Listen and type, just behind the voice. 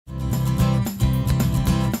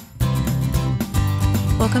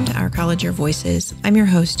Welcome to Our College, Your Voices. I'm your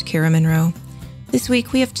host, Kara Monroe. This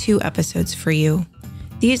week, we have 2 episodes for you.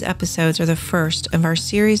 These episodes are the first of our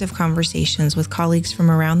series of conversations with colleagues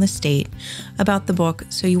from around the state about the book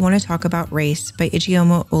So You Want to Talk About Race by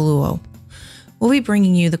Ijeoma Oluo. We'll be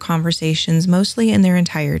bringing you the conversations mostly in their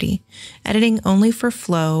entirety, editing only for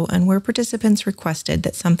flow and where participants requested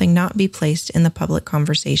that something not be placed in the public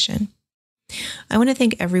conversation. I want to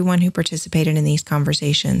thank everyone who participated in these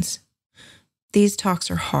conversations. These talks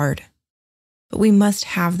are hard, but we must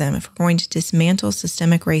have them if we're going to dismantle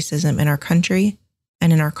systemic racism in our country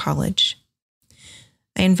and in our college.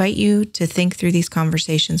 I invite you to think through these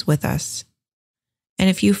conversations with us. And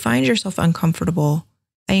if you find yourself uncomfortable,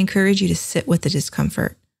 I encourage you to sit with the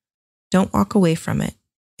discomfort. Don't walk away from it.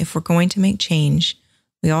 If we're going to make change,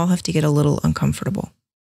 we all have to get a little uncomfortable.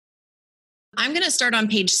 I'm going to start on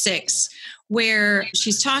page 6, where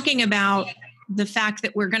she's talking about the fact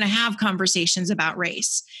that we're going to have conversations about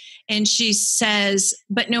race. And she says,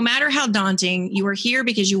 but no matter how daunting, you are here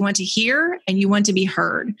because you want to hear and you want to be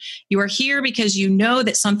heard. You are here because you know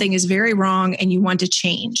that something is very wrong and you want to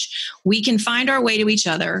change. We can find our way to each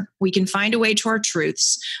other. We can find a way to our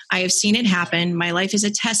truths. I have seen it happen. My life is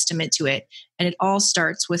a testament to it. And it all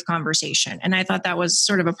starts with conversation. And I thought that was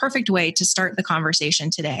sort of a perfect way to start the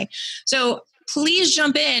conversation today. So please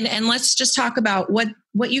jump in and let's just talk about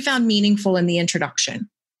what you found meaningful in the introduction.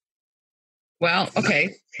 Well,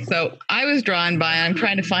 okay. So I was drawn by, I'm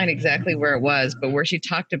trying to find exactly where it was, but where she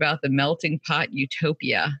talked about the melting pot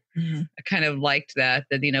utopia. Mm-hmm. I kind of liked that,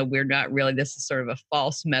 we're not really, this is sort of a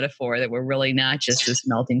false metaphor, that we're really not just this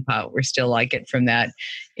melting pot. We're still like it from that,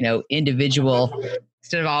 individual,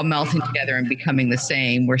 instead of all melting together and becoming the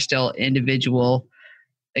same, we're still individual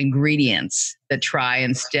ingredients that try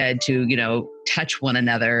instead to, touch one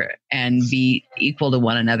another and be equal to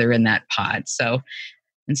one another in that pot. So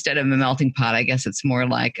instead of a melting pot, I guess it's more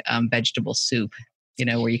like vegetable soup,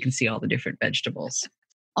 where you can see all the different vegetables.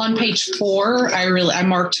 On page 4, I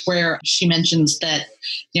marked where she mentions that,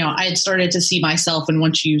 I had started to see myself, and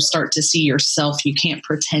once you start to see yourself, you can't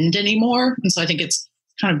pretend anymore. And so I think it's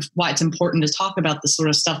kind of why it's important to talk about this sort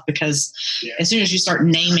of stuff, because as soon as you start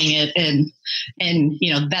naming it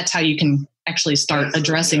and that's how you can actually start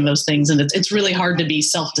addressing those things. And it's really hard to be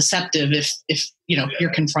self-deceptive if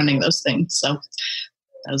you're confronting those things. So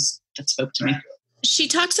that spoke to me. She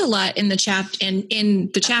talks a lot in the chapter and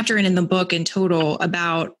in the chapter and in the book in total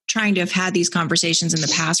about trying to have had these conversations in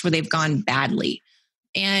the past where they've gone badly.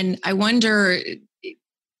 And I wonder,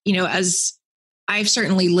 as I've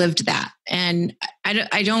certainly lived that. And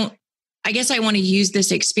I guess I want to use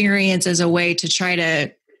this experience as a way to try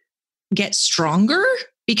to get stronger,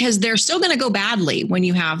 because they're still going to go badly when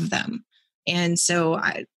you have them. And so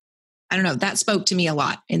I don't know, that spoke to me a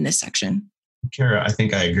lot in this section. Kara, I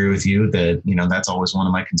think I agree with you that, that's always one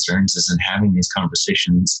of my concerns is in having these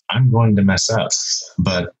conversations, I'm going to mess up.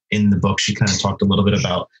 But in the book, she kind of talked a little bit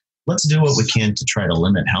about, let's do what we can to try to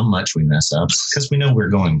limit how much we mess up, because we know we're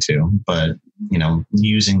going to, but,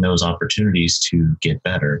 using those opportunities to get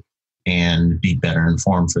better and be better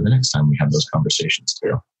informed for the next time we have those conversations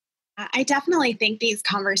too. I definitely think these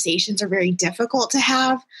conversations are very difficult to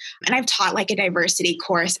have. And I've taught like a diversity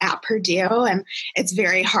course at Purdue, and it's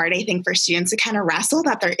very hard, I think, for students to kind of wrestle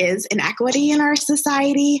that there is inequity in our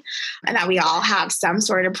society and that we all have some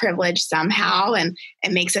sort of privilege somehow. And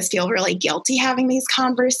it makes us feel really guilty having these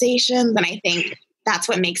conversations. And I think that's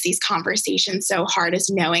what makes these conversations so hard, is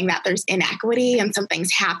knowing that there's inequity and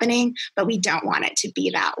something's happening, but we don't want it to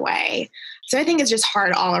be that way. So I think it's just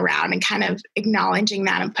hard all around, and kind of acknowledging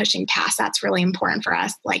that and pushing past that's really important for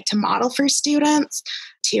us, like to model for students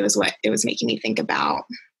too, is what it was making me think about.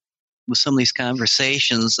 With some of these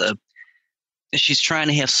conversations, she's trying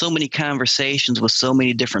to have so many conversations with so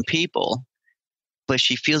many different people, but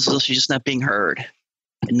she feels as though she's just not being heard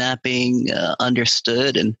and not being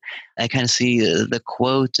understood. And I kind of see the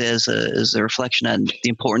quote as a reflection on the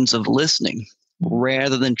importance of listening,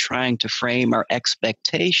 rather than trying to frame our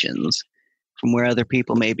expectations from where other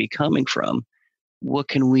people may be coming from. What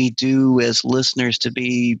can we do as listeners to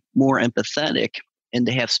be more empathetic and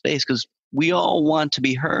to have space? Because we all want to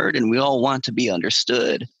be heard and we all want to be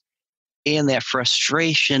understood. And that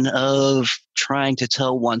frustration of trying to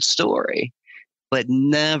tell one story, but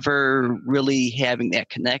never really having that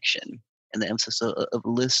connection, and the emphasis of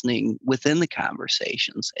listening within the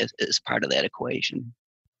conversations as part of that equation.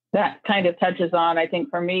 That kind of touches on, I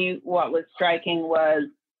think for me, what was striking was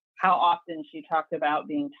how often she talked about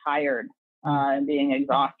being tired and being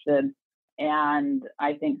exhausted. And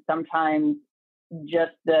I think sometimes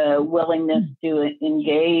just the willingness to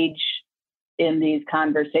engage in these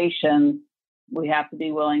conversations, we have to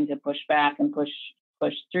be willing to push back and push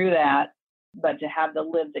push through that. But to have the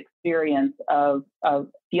lived experience of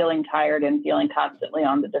feeling tired and feeling constantly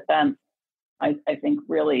on the defense, I think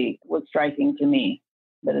really was striking to me,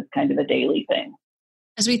 that it's kind of a daily thing.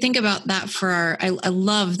 As we think about that I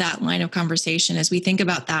love that line of conversation. As we think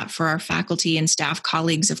about that for our faculty and staff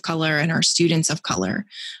colleagues of color and our students of color,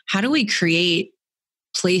 how do we create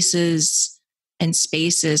places and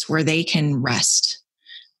spaces where they can rest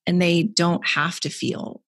and they don't have to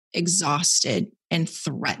feel exhausted and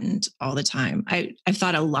threatened all the time? I've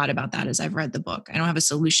thought a lot about that as I've read the book. I don't have a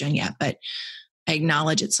solution yet, but I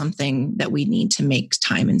acknowledge it's something that we need to make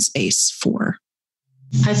time and space for.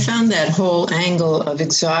 I found that whole angle of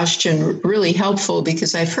exhaustion really helpful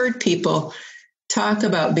because I've heard people talk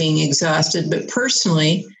about being exhausted, but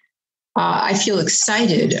personally, I feel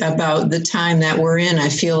excited about the time that we're in. I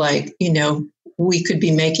feel like, we could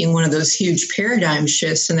be making one of those huge paradigm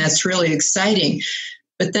shifts, and that's really exciting.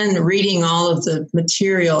 But then reading all of the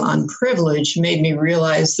material on privilege made me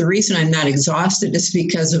realize the reason I'm not exhausted is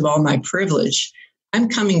because of all my privilege. I'm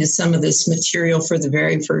coming to some of this material for the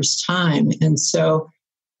very first time. And so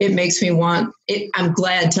it makes me I'm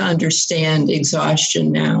glad to understand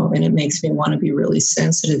exhaustion now, and it makes me want to be really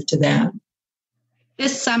sensitive to that.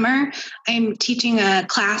 This summer, I'm teaching a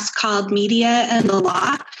class called Media and the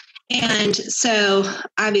Law. And so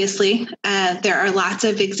obviously, there are lots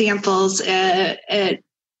of examples at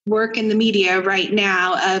work in the media right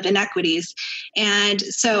now of inequities. And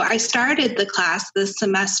so I started the class this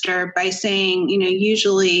semester by saying,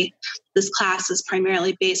 usually this class is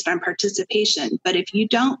primarily based on participation. But if you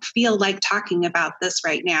don't feel like talking about this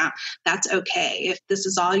right now, that's okay. If this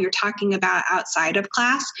is all you're talking about outside of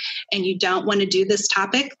class and you don't want to do this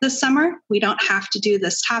topic this summer, we don't have to do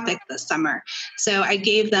this topic this summer. So I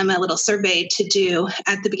gave them a little survey to do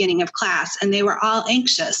at the beginning of class, and they were all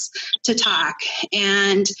anxious to talk.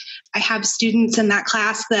 And I have students in that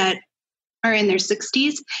class that are in their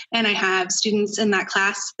 60s, and I have students in that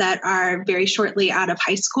class that are very shortly out of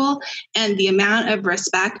high school, and the amount of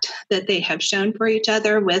respect that they have shown for each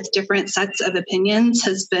other with different sets of opinions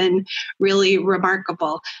has been really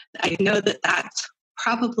remarkable. I know that that's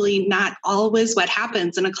probably not always what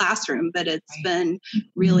happens in a classroom, but it's been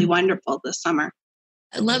really wonderful this summer.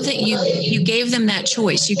 I love that you gave them that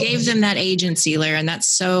choice. You gave them that agency, Lara, and that's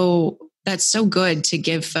so good to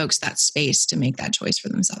give folks that space to make that choice for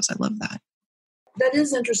themselves. I love that. That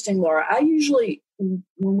is interesting, Laura. I usually, when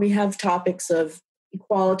we have topics of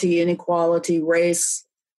equality, inequality, race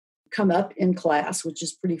come up in class, which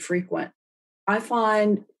is pretty frequent, I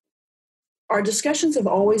find our discussions have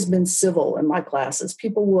always been civil in my classes.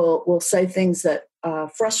 People will say things that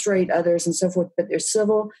frustrate others and so forth, but they're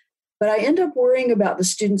civil. But I end up worrying about the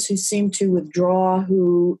students who seem to withdraw,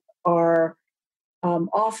 who are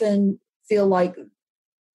often feel like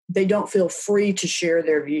they don't feel free to share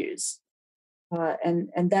their views.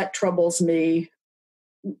 And that troubles me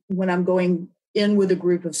when I'm going in with a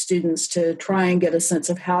group of students to try and get a sense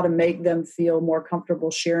of how to make them feel more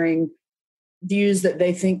comfortable sharing views that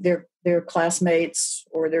they think their classmates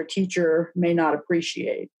or their teacher may not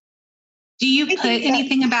appreciate. Do you put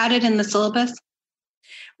anything about it in the syllabus?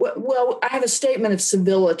 Well, I have a statement of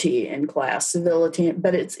civility in class,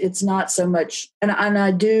 but it's not so much, and I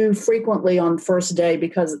do frequently on first day,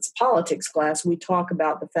 because it's a politics class, we talk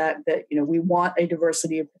about the fact that, we want a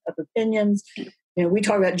diversity of opinions. We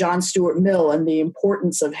talk about John Stuart Mill and the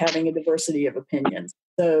importance of having a diversity of opinions.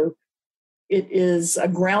 So it is a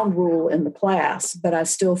ground rule in the class, but I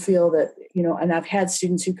still feel that, and I've had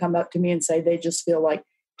students who come up to me and say they just feel like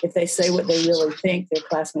if they say what they really think, their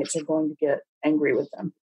classmates are going to get angry with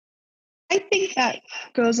them. I think that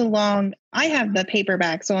goes along. I have the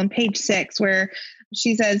paperback, so on page 6, where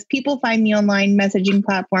she says, people find me online messaging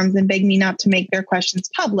platforms and beg me not to make their questions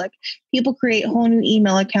public. People create whole new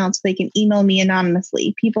email accounts so they can email me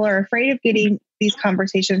anonymously. People are afraid of getting these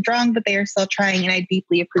conversations wrong, but they are still trying, and I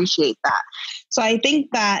deeply appreciate that. So I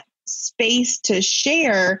think that space to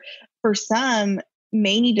share for some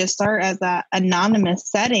may need to start as an anonymous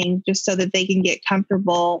setting just so that they can get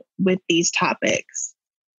comfortable with these topics.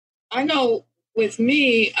 I know with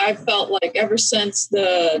me, I felt like ever since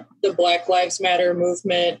the Black Lives Matter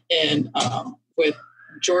movement and with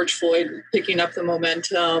George Floyd picking up the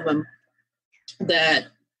momentum, that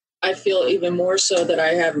I feel even more so that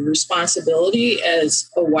I have a responsibility as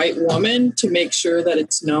a white woman to make sure that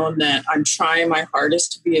it's known that I'm trying my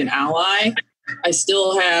hardest to be an ally. I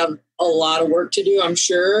still have a lot of work to do, I'm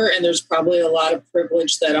sure, and there's probably a lot of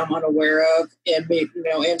privilege that I'm unaware of, and maybe,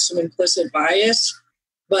 and some implicit bias.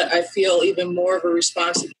 But I feel even more of a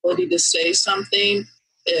responsibility to say something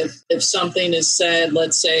if something is said,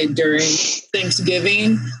 let's say during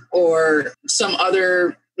Thanksgiving or some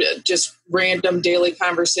other just random daily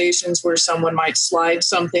conversations where someone might slide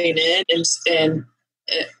something in, and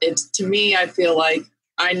it's, to me, I feel like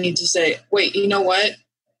I need to say, wait, you know what?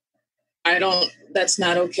 That's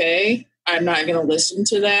not okay. I'm not going to listen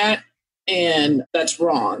to that. And that's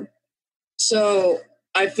wrong. So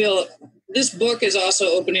I feel this book is also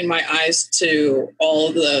opening my eyes to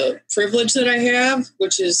all the privilege that I have,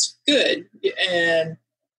 which is good. And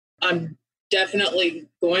I'm definitely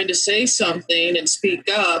going to say something and speak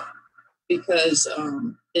up because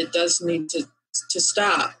it does need to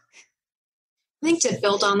stop. I think to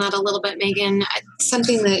build on that a little bit, Megan,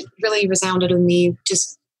 something that really resounded with me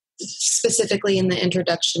just specifically in the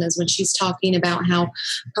introduction is when she's talking about how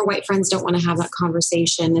her white friends don't want to have that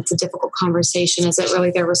conversation. It's a difficult conversation. Is it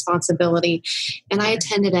really their responsibility? And I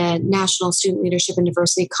attended a National Student Leadership and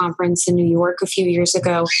Diversity Conference in New York a few years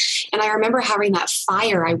ago. And I remember having that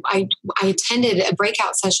fire. I attended a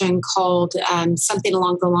breakout session called something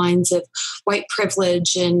along the lines of white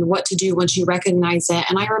privilege and what to do once you recognize it.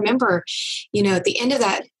 And I remember, at the end of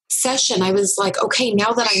that session, I was like, okay,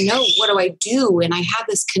 now that I know, what do I do? And I had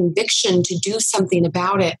this conviction to do something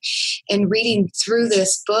about it. And reading through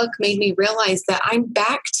this book made me realize that I'm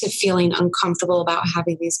back to feeling uncomfortable about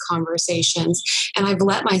having these conversations. And I've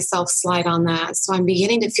let myself slide on that. So I'm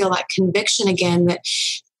beginning to feel that conviction again that,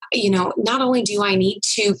 not only do I need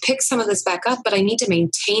to pick some of this back up, but I need to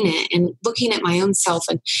maintain it, and looking at my own self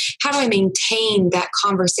and how do I maintain that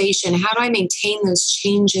conversation? How do I maintain those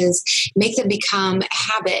changes, make them become a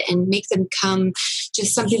habit and make them become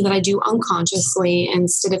just something that I do unconsciously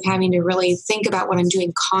instead of having to really think about what I'm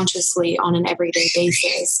doing consciously on an everyday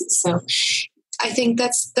basis. So I think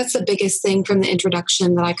that's the biggest thing from the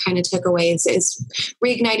introduction that I kind of took away is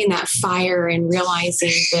reigniting that fire and realizing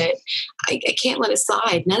that I can't let it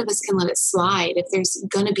slide. None of us can let it slide. If there's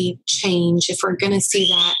going to be change, if we're going to see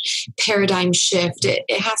that paradigm shift, it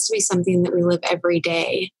has to be something that we live every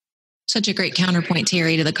day. Such a great counterpoint,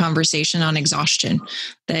 Terry, to the conversation on exhaustion,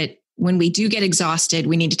 that when we do get exhausted,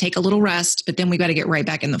 we need to take a little rest, but then we got to get right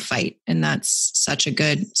back in the fight. And that's such a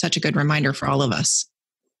good reminder for all of us.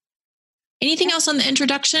 Anything else on the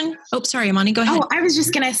introduction? Oh, sorry, Imani, go ahead. Oh, I was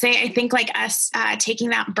just going to say, I think like us taking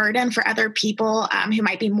that burden for other people who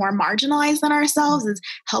might be more marginalized than ourselves is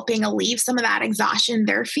helping alleviate some of that exhaustion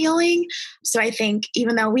they're feeling. So I think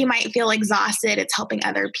even though we might feel exhausted, it's helping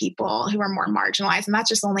other people who are more marginalized. And that's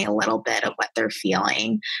just only a little bit of what they're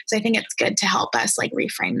feeling. So I think it's good to help us like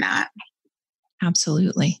reframe that.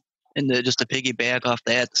 Absolutely. And just to piggyback off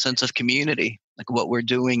that, sense of community, like what we're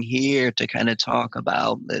doing here to kind of talk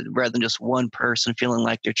about, rather than just one person feeling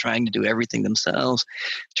like they're trying to do everything themselves,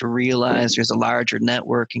 to realize there's a larger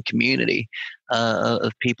network and community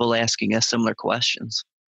of people asking us similar questions.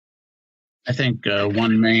 I think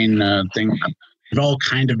one main thing, we've all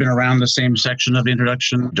kind of been around the same section of the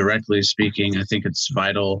introduction. Directly speaking, I think it's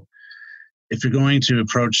vital if you're going to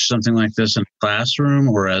approach something like this in a classroom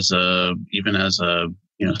or even as a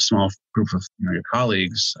small group of your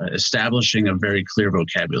colleagues, establishing a very clear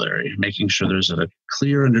vocabulary, making sure there's a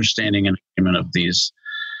clear understanding and agreement of these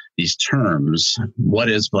terms. What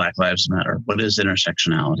is Black Lives Matter? What is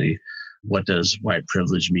intersectionality? What does white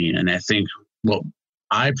privilege mean? And I think what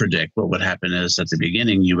I predict what would happen is at the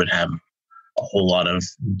beginning, you would have a whole lot of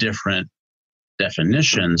different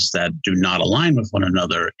definitions that do not align with one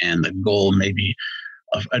another. And the goal, maybe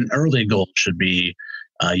an early goal, should be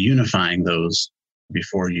unifying those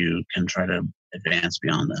before you can try to advance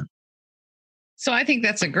beyond that. So I think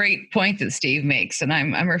that's a great point that Steve makes. And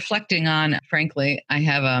I'm reflecting on, frankly, I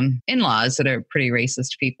have in-laws that are pretty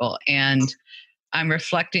racist people. And I'm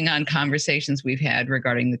reflecting on conversations we've had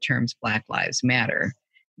regarding the terms Black Lives Matter,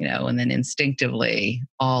 and then instinctively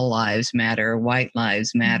all lives matter, white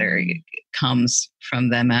lives matter comes from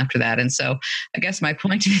them after that. And so I guess my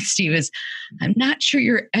point to Steve is I'm not sure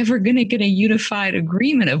you're ever going to get a unified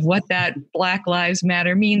agreement of what that Black Lives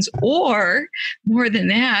Matter means, or more than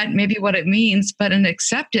that, maybe what it means, but an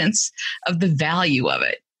acceptance of the value of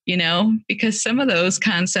it, because some of those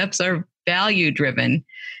concepts are value driven.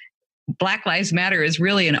 Black Lives Matter is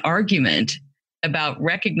really an argument about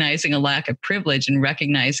recognizing a lack of privilege and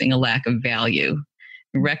recognizing a lack of value,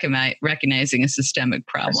 recognizing a systemic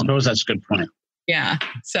problem. I suppose that's a good point. Yeah.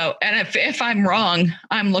 So, and if I'm wrong,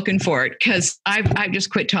 I'm looking for it because I've just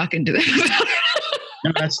quit talking to them about it.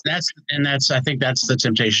 No, I think that's the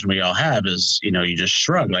temptation we all have is, you just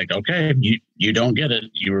shrug like, okay, you don't get it.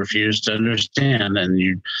 You refuse to understand.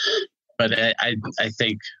 But I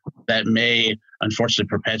think that may unfortunately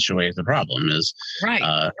perpetuate the problem is,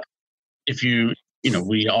 right. If you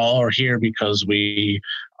we all are here because we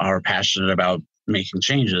are passionate about making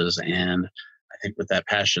changes. And I think with that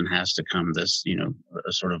passion has to come this,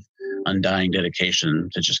 a sort of undying dedication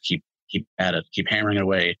to just keep at it, keep hammering it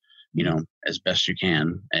away, as best you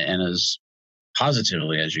can and as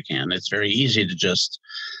positively as you can. It's very easy to just,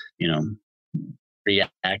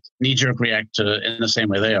 knee-jerk react to in the same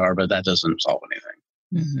way they are, but that doesn't solve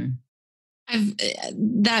anything.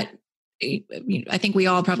 I think we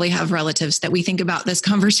all probably have relatives that we think about this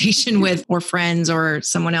conversation with, or friends or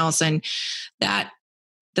someone else. And that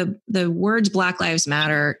the words Black Lives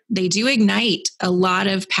Matter, they do ignite a lot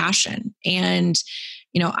of passion. And,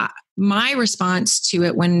 my response to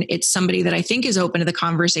it when it's somebody that I think is open to the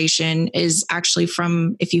conversation is actually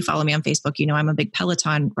from, if you follow me on Facebook, I'm a big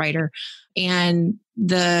Peloton rider. And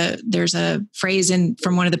there's a phrase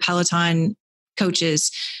from one of the Peloton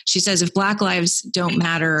coaches. She says, if Black lives don't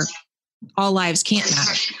matter, all lives can't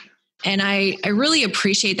matter. And I really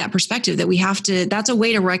appreciate that perspective that we have to, that's a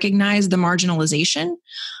way to recognize the marginalization.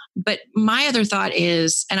 But my other thought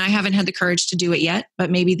is, and I haven't had the courage to do it yet,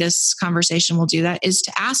 but maybe this conversation will do that, is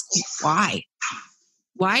to ask why.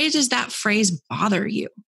 Why does that phrase bother you?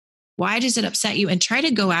 Why does it upset you? And try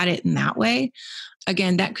to go at it in that way.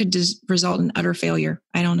 Again, that could result in utter failure.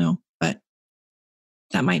 I don't know, but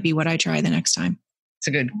that might be what I try the next time. It's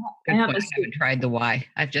a good point. I haven't tried the why.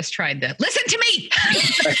 I've just tried the listen to me.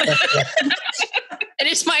 And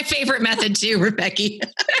it's my favorite method too, Rebecca.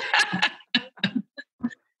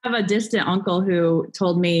 I have a distant uncle who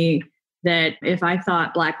told me that if I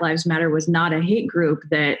thought Black Lives Matter was not a hate group,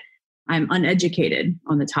 that I'm uneducated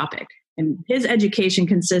on the topic. And his education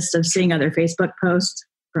consists of seeing other Facebook posts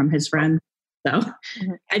from his friends. So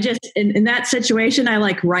I just, in that situation, I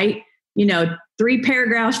write, 3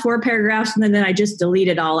 paragraphs, 4 paragraphs, and then I just delete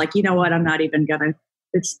it all. I'm not even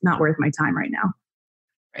it's not worth my time right now.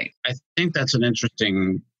 Right. I think that's an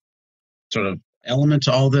interesting sort of element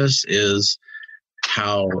to all this is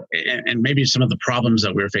how, and maybe some of the problems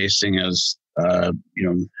that we're facing as,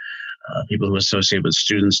 people who associate with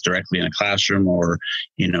students directly in a classroom or,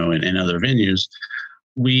 in other venues,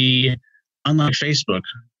 we, unlike Facebook,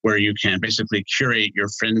 where you can basically curate your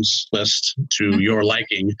friends list to your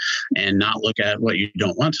liking and not look at what you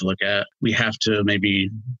don't want to look at, we have to maybe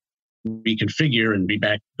reconfigure and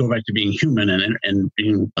go back to being human and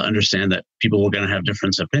understand that people are going to have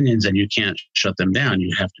different opinions and you can't shut them down.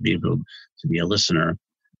 You have to be able to be a listener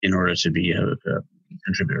in order to be a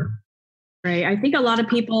contributor. Right. I think a lot of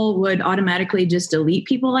people would automatically just delete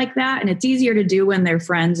people like that. And it's easier to do when they're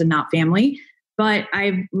friends and not family. But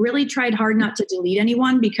I've really tried hard not to delete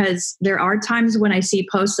anyone because there are times when I see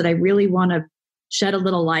posts that I really want to shed a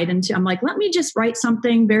little light into. I'm like, let me just write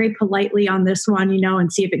something very politely on this one,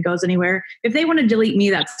 and see if it goes anywhere. If they want to delete me,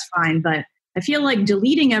 that's fine. But I feel like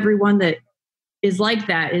deleting everyone that is like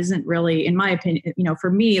that isn't really, in my opinion, for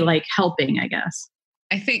me, helping, I guess.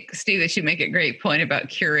 I think, Steve, that you make a great point about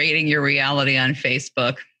curating your reality on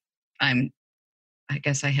Facebook. I'm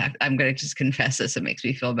going to just confess this. It makes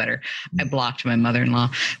me feel better. I blocked my mother-in-law.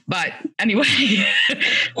 But anyway,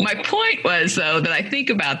 my point was, though, that I think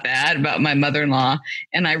about my mother-in-law,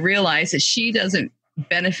 and I realize that she doesn't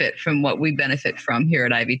benefit from what we benefit from here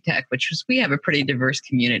at Ivy Tech, which is we have a pretty diverse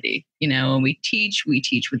community. And we teach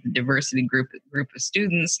with a diversity group of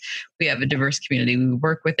students. We have a diverse community we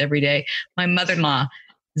work with every day. My mother-in-law,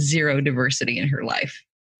 zero diversity in her life.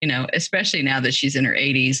 Especially now that she's in her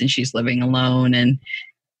 80s and she's living alone and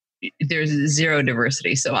there's zero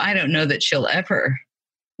diversity. So I don't know that she'll ever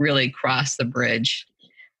really cross the bridge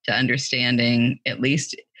to understanding at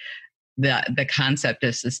least the concept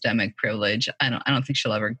of systemic privilege. I don't think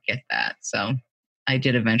she'll ever get that. So I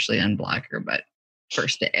did eventually unblock her, but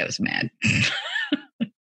first day I was mad.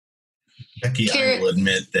 Becky, I will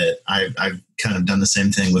admit that I've kind of done the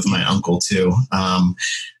same thing with my uncle too.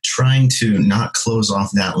 Trying to not close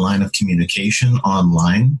off that line of communication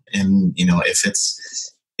online. And,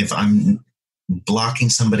 if I'm blocking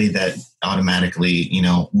somebody, that automatically,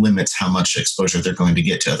 limits how much exposure they're going to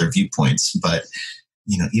get to other viewpoints. But,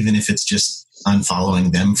 even if it's just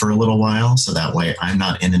unfollowing them for a little while, so that way I'm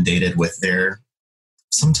not inundated with their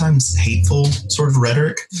sometimes hateful sort of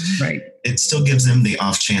rhetoric. Right. It still gives them the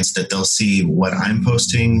off chance that they'll see what I'm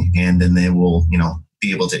posting and then they will,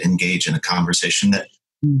 be able to engage in a conversation that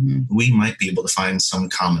we might be able to find some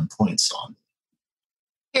common points on.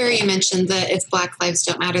 Carrie, you mentioned that if Black lives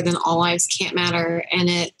don't matter, then all lives can't matter. And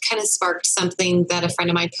it kind of sparked something that a friend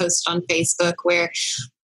of mine posted on Facebook where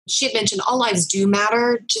she had mentioned all lives do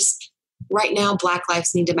matter. Just right now, Black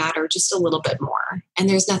lives need to matter just a little bit more. And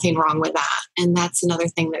there's nothing wrong with that. And that's another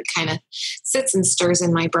thing that kind of sits and stirs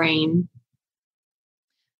in my brain.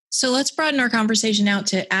 So let's broaden our conversation out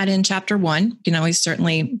to add in chapter 1. You can always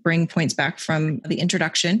certainly bring points back from the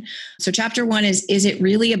introduction. So chapter 1 is it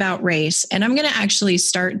really about race? And I'm going to actually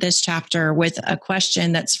start this chapter with a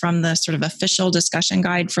question that's from the sort of official discussion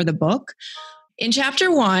guide for the book. In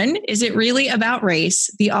chapter 1, is it really about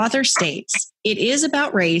race? The author states, it is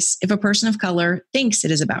about race if a person of color thinks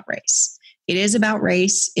it is about race. It is about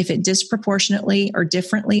race if it disproportionately or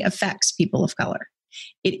differently affects people of color.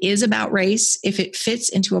 It is about race if it fits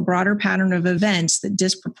into a broader pattern of events that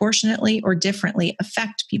disproportionately or differently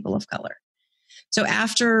affect people of color. So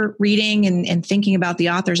after reading and thinking about the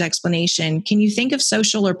author's explanation, can you think of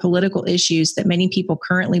social or political issues that many people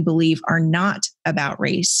currently believe are not about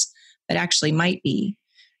race, but actually might be?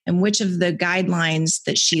 And which of the guidelines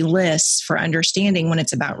that she lists for understanding when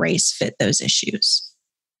it's about race fit those issues?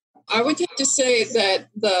 I would have to say that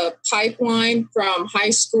the pipeline from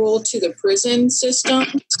high school to the prison system,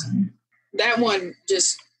 that one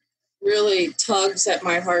just really tugs at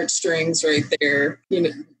my heartstrings right there. You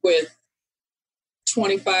know, with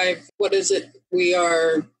 25, what is it? We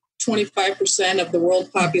are 25% of the world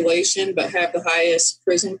population, but have the highest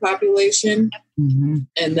prison population. Mm-hmm.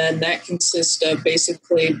 And then that consists of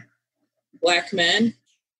basically Black men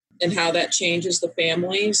and how that changes the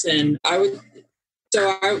families. And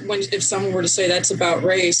if someone were to say that's about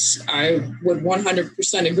race, I would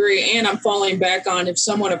 100% agree. And I'm falling back on if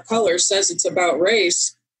someone of color says it's about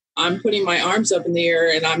race, I'm putting my arms up in the air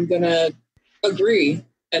and I'm going to agree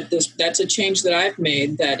at this. That's a change that I've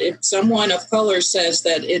made, that if someone of color says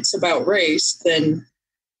that it's about race, then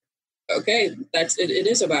okay, it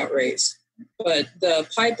is about race. But the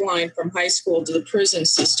pipeline from high school to the prison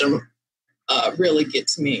system really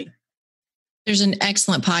gets me. There's an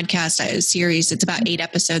excellent podcast series. It's about 8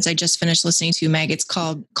 episodes. I just finished listening to, Meg. It's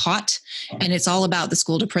called Caught, and it's all about the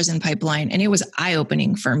school to prison pipeline. And it was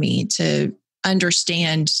eye-opening for me to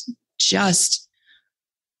understand just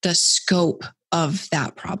the scope of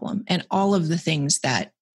that problem and all of the things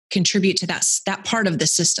that contribute to that part of the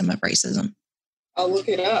system of racism. I'll look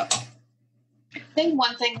it up. I think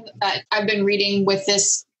one thing that I've been reading with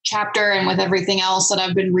this chapter and with everything else that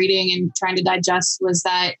I've been reading and trying to digest was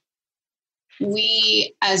that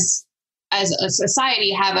we as a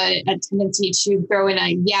society have a tendency to throw in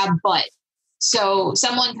a yeah, but. So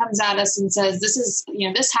someone comes at us and says,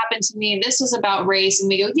 this happened to me. This was about race. And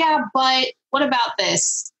we go, yeah, but what about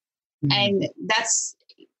this? Mm-hmm. And that's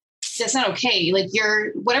not okay. Like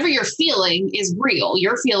whatever you're feeling is real.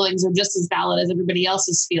 Your feelings are just as valid as everybody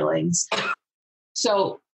else's feelings.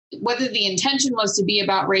 So whether the intention was to be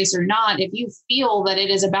about race or not, if you feel that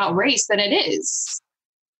it is about race, then it is.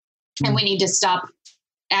 And we need to stop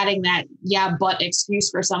adding that yeah, but excuse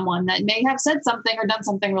for someone that may have said something or done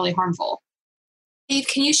something really harmful. Dave,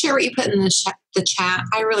 can you share what you put in the chat?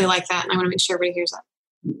 I really like that, and I want to make sure everybody hears that.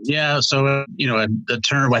 Yeah, so the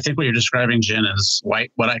term, I think what you're describing, Jen, is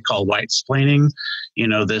what I call white-splaining.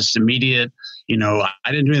 This immediate, I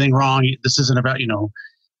didn't do anything wrong. This isn't about,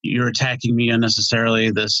 you're attacking me unnecessarily.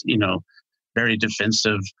 This, very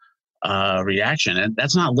defensive reaction, and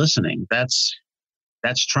that's not listening. That's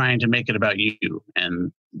trying to make it about you.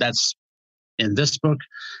 And that's in this book.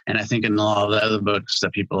 And I think in a lot of the other books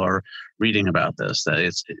that people are reading about this,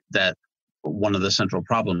 that one of the central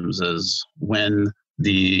problems is when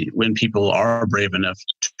people are brave enough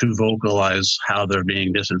to vocalize how they're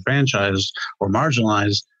being disenfranchised or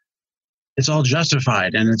marginalized, it's all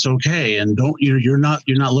justified and it's okay. And you're not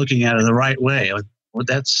looking at it the right way. Like,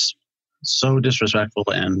 that's so disrespectful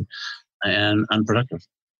and unproductive.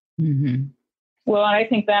 Mm-hmm. Well, I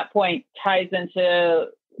think that point ties into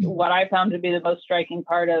what I found to be the most striking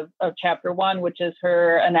part of chapter 1, which is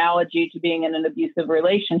her analogy to being in an abusive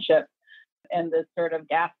relationship and the sort of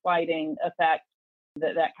gaslighting effect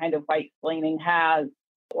that kind of white-splaining has,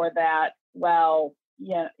 or that, well,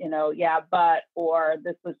 but, or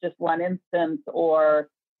this was just one instance, or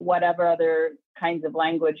whatever other kinds of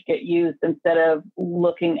language get used instead of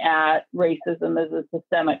looking at racism as a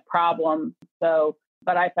systemic problem. So,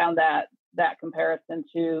 but I found that comparison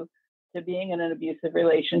to being in an abusive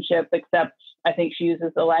relationship, except I think she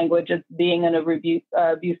uses the language of being in an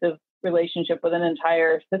abusive relationship with an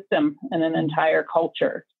entire system and an entire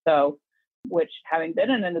culture. So, which, having been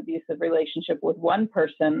in an abusive relationship with one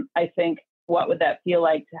person, I think, what would that feel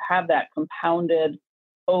like to have that compounded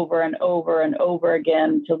over and over and over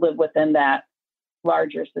again, to live within that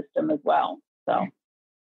larger system as well? So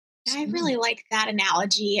I really like that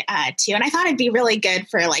analogy too. And I thought it'd be really good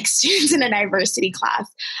for like students in a diversity class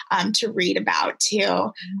to read about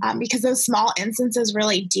too, because those small instances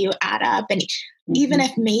really do add up. And even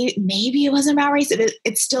if maybe it wasn't about race,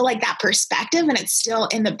 it's still like that perspective and it's still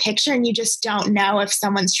in the picture, and you just don't know if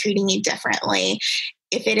someone's treating you differently,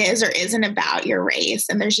 if it is or isn't about your race.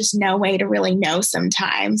 And there's just no way to really know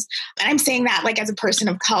sometimes. And I'm saying that like as a person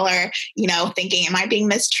of color, you know, thinking, am I being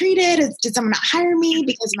mistreated? Did someone not hire me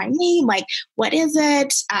because of my name? Like, what is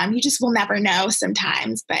it? You just will never know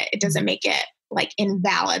sometimes, but it doesn't make it like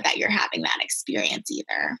invalid that you're having that experience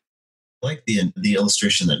either. I like the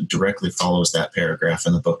illustration that directly follows that paragraph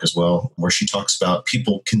in the book as well, where she talks about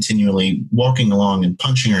people continually walking along and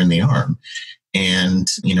punching her in the arm. And,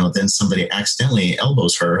 you know, then somebody accidentally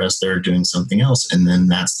elbows her as they're doing something else. And then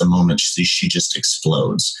that's the moment she just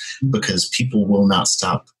explodes because people will not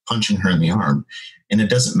stop punching her in the arm. And it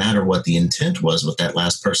doesn't matter what the intent was with that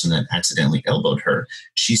last person that accidentally elbowed her.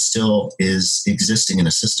 She still is existing in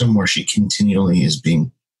a system where she continually is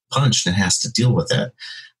being punched and has to deal with that.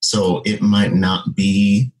 So it might not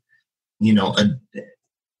be, you know,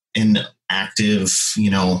 an active, you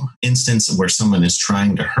know, instance where someone is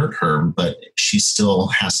trying to hurt her, but she still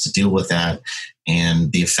has to deal with that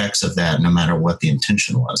and the effects of that, no matter what the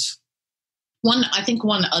intention was. I think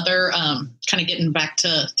one other kind of getting back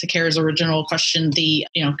to Kara's original question, the,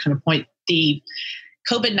 you know, kind of point, the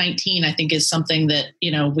COVID-19, I think is something that,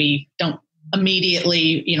 you know, we don't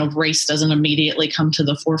immediately, you know, race doesn't immediately come to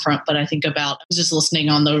the forefront. But I think about, I was just listening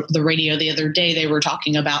on the radio the other day, they were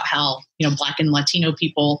talking about how, you know, Black and Latino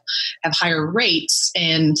people have higher rates.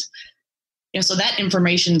 And, you know, so that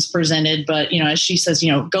information is presented, but, you know, as she says,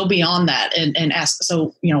 you know, go beyond that and ask,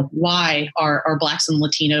 so, you know, why are Blacks and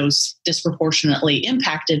Latinos disproportionately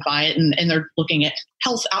impacted by it? And they're looking at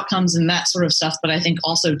health outcomes and that sort of stuff. But I think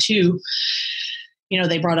also too, you know,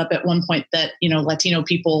 they brought up at one point that, you know, Latino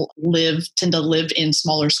people tend to live in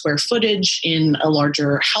smaller square footage in a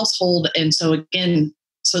larger household. And so again,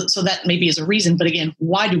 so that maybe is a reason, but again,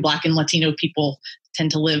 why do Black and Latino people tend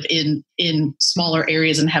to live in smaller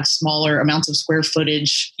areas and have smaller amounts of square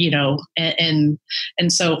footage, you know, and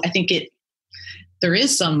so I think there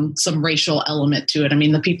is some racial element to it. I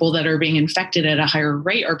mean, the people that are being infected at a higher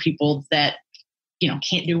rate are people that, you know,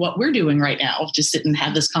 can't do what we're doing right now. Just sit and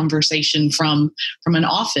have this conversation from an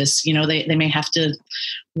office. You know, they may have to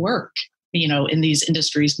work, you know, in these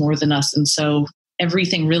industries more than us. And so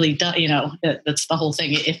everything really does, you know, that's the whole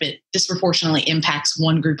thing. If it disproportionately impacts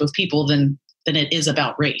one group of people, then it is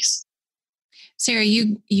about race. Sarah,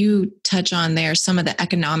 you touch on there some of the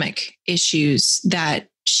economic issues that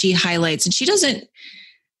she highlights, and she doesn't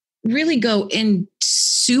really go in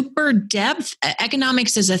super depth.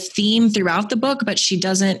 Economics is a theme throughout the book, but she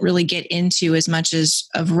doesn't really get into as much as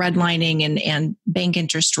of redlining and bank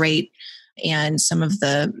interest rate and some of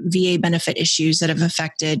the VA benefit issues that have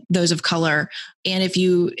affected those of color. And if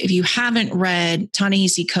you haven't read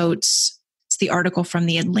Ta-Nehisi Coates, it's the article from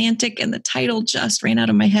The Atlantic, and the title just ran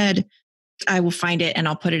out of my head. I will find it and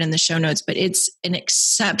I'll put it in the show notes, but it's an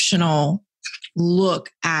exceptional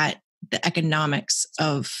look at the economics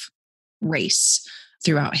of race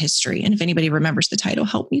throughout history. And if anybody remembers the title,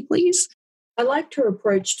 help me, please. I liked her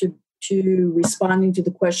approach to responding to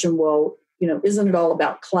the question, well, you know, isn't it all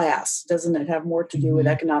about class? Doesn't it have more to do with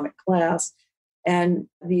economic class? And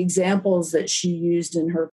the examples that she used in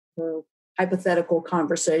her hypothetical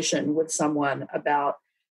conversation with someone about,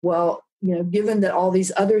 well, you know, given that all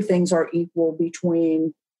these other things are equal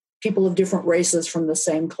between people of different races from the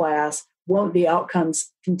same class, won't the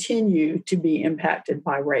outcomes continue to be impacted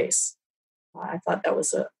by race? I thought that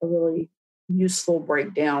was a really useful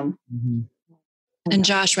breakdown. Mm-hmm. And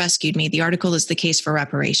Josh rescued me. The article is The Case for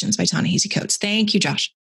Reparations by Ta-Nehisi Coates. Thank you,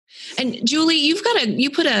 Josh. And Julie, you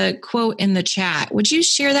put a quote in the chat. Would you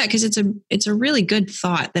share that? Because it's a really good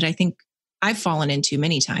thought that I think I've fallen into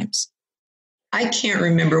many times. I can't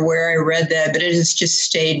remember where I read that, but it has just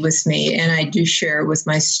stayed with me. And I do share it with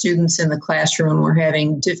my students in the classroom when we're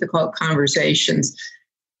having difficult conversations.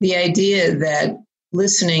 The idea that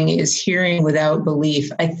listening is hearing without belief.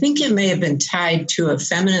 I think it may have been tied to a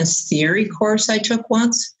feminist theory course I took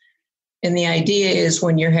once. And the idea is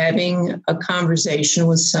when you're having a conversation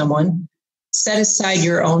with someone, set aside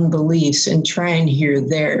your own beliefs and try and hear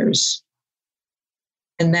theirs.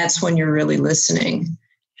 And that's when you're really listening.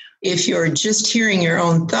 If you're just hearing your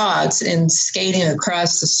own thoughts and skating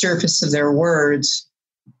across the surface of their words,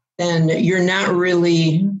 then you're not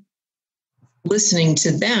really listening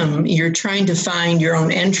to them. You're trying to find your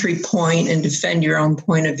own entry point and defend your own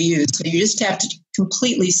point of view. So you just have to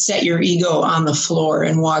completely set your ego on the floor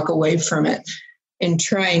and walk away from it and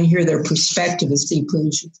try and hear their perspective as deeply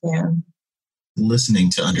as you can. Listening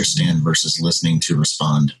to understand versus listening to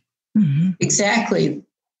respond. Mm-hmm. Exactly.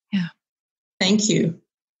 Yeah. Thank you.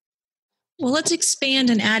 Well, let's expand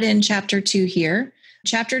and add in chapter 2 here.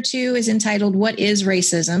 Chapter 2 is entitled, What is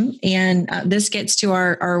Racism? And this gets to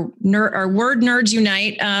our Word Nerds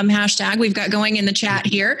Unite hashtag we've got going in the chat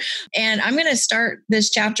here. And I'm going to start this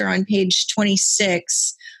chapter on page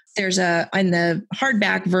 26. There's in the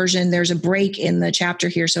hardback version, there's a break in the chapter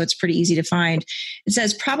here, so it's pretty easy to find. It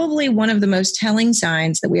says, probably one of the most telling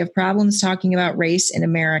signs that we have problems talking about race in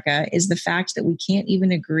America is the fact that we can't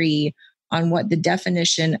even agree on what the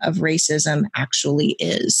definition of racism actually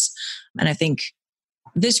is. And I think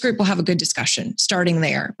this group will have a good discussion starting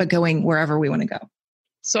there, but going wherever we want to go.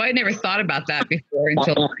 So I never thought about that before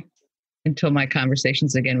until my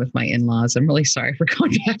conversations again with my in-laws. I'm really sorry for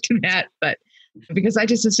going back to that, but because I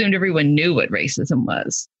just assumed everyone knew what racism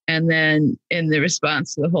was. And then in the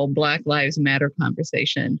response to the whole Black Lives Matter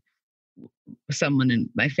conversation, someone in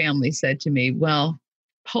my family said to me, well,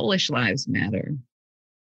 Polish lives matter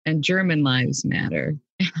and German lives matter.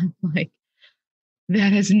 And I'm like,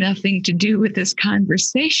 that has nothing to do with this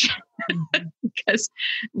conversation. Because,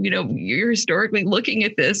 you're historically looking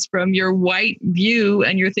at this from your white view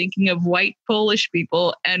and you're thinking of white Polish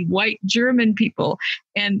people and white German people.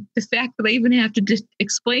 And the fact that I even have to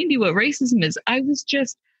explain to you what racism is, I was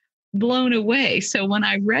just blown away. So when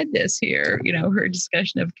I read this here, her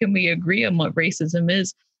discussion of can we agree on what racism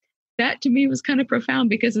is, that to me was kind of profound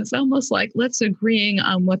because it's almost like let's agreeing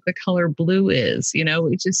on what the color blue is.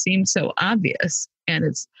 It just seems so obvious. And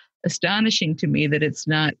it's astonishing to me that it's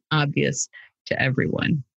not obvious to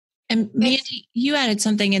everyone. And Mandy, you added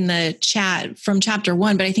something in the chat from chapter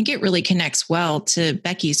 1, but I think it really connects well to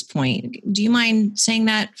Becky's point. Do you mind saying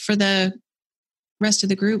that for the rest of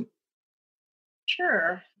the group?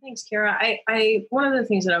 Sure. Thanks, Kara. I one of the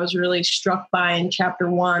things that I was really struck by in chapter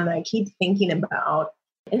 1 that I keep thinking about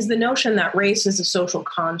is the notion that race is a social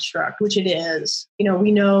construct, which it is.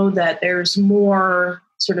 We know that there's more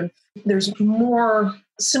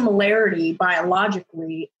similarity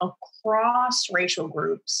biologically across racial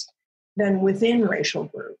groups than within racial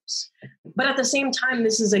groups. But at the same time,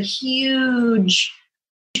 this is a huge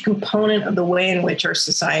component of the way in which our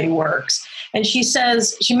society works. And she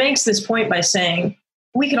makes this point by saying,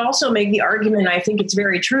 we could also make the argument, I think it's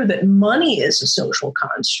very true, that money is a social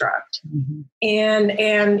construct. Mm-hmm.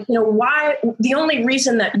 And why the only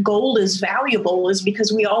reason that gold is valuable is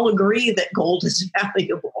because we all agree that gold is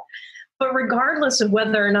valuable. But regardless of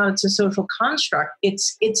whether or not it's a social construct,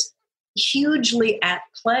 it's hugely at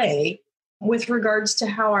play with regards to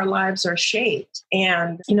how our lives are shaped.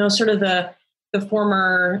 And, sort of the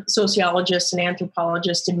former sociologist and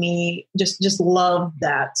anthropologist in me just loved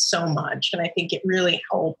that so much. And I think it really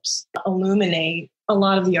helps illuminate a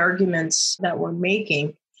lot of the arguments that we're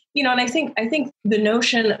making. And I think the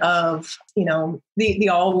notion of, the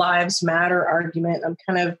all lives matter argument, I'm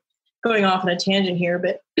kind of going off on a tangent here,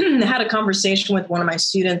 but I had a conversation with one of my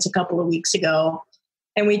students a couple of weeks ago,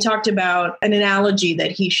 and we talked about an analogy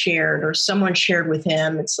that he shared or someone shared with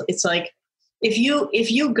him. It's like, if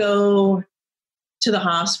you go to the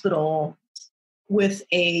hospital with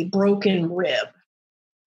a broken rib,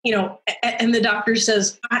 and the doctor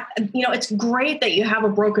says, it's great that you have a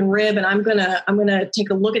broken rib and I'm going to take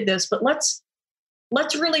a look at this, but let's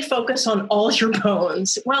really focus on all your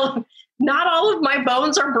bones. Well, not all of my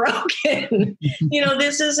bones are broken.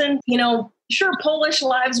 This isn't, sure, Polish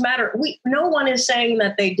lives matter. No one is saying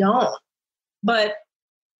that they don't, but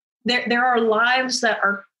there are lives that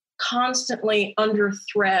are constantly under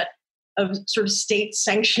threat of sort of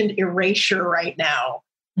state-sanctioned erasure right now.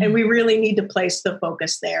 And we really need to place the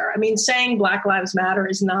focus there. I mean, saying Black Lives Matter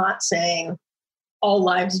is not saying all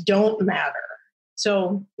lives don't matter.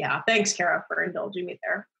 So, yeah, thanks, Kara, for indulging me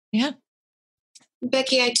there. Yeah.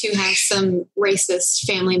 Becky, I too have some racist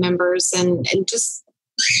family members, and just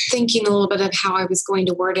thinking a little bit of how I was going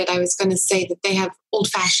to word it, I was going to say that they have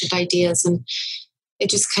old-fashioned ideas, and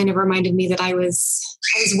it just kind of reminded me that I was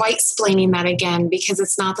white-splaining that again, because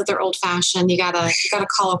it's not that they're old-fashioned. You gotta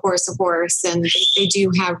call a horse, and they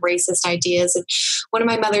do have racist ideas. And one of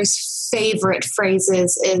my mother's favorite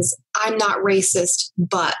phrases is, "I'm not racist,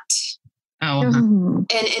 but." Oh. And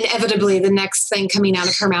inevitably, the next thing coming out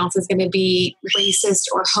of her mouth is going to be racist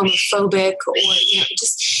or homophobic, or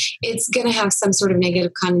just it's going to have some sort of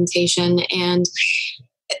negative connotation. And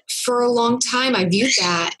for a long time, I viewed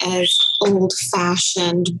that as old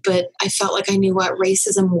fashioned, but I felt like I knew what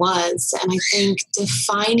racism was. And I think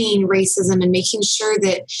defining racism and making sure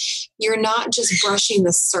that you're not just brushing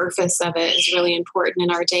the surface of it is really important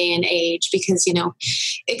in our day and age, because,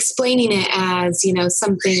 explaining it as,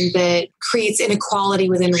 something that creates inequality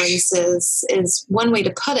within races is one way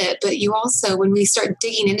to put it. But you also, when we start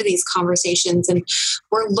digging into these conversations and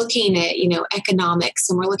we're looking at, economics,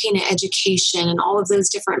 and we're looking at education and all of those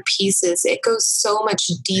different pieces, it goes so much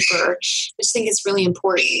deeper. I just think it's really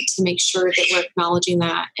important to make sure that we're acknowledging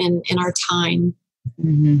that in our time.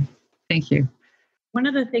 Mm-hmm. Thank you. One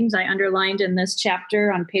of the things I underlined in this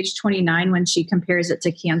chapter on page 29, when she compares it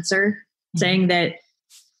to cancer, saying that,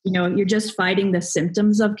 you're just fighting the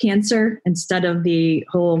symptoms of cancer instead of the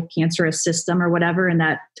whole cancerous system or whatever. And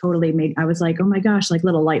that totally I was like, oh my gosh, like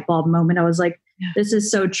little light bulb moment. I was like, this is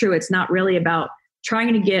so true. It's not really about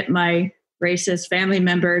trying to get my racist family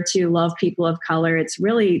member to love people of color. It's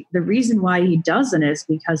really the reason why he doesn't is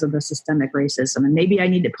because of the systemic racism. And maybe I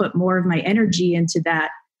need to put more of my energy into that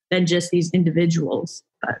than just these individuals.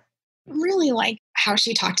 But really like how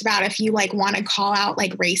she talked about if you want to call out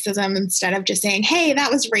racism, instead of just saying, hey,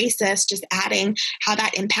 that was racist, just adding how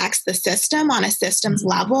that impacts the system on a systems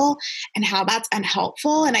level and how that's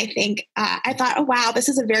unhelpful. And I think I thought, oh, wow, this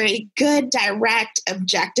is a very good, direct,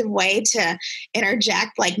 objective way to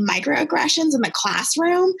interject microaggressions in the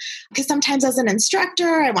classroom. Because sometimes as an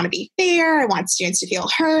instructor, I want to be fair. I want students to feel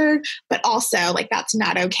heard, but also that's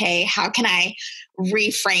not okay. How can I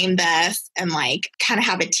reframe this and kind of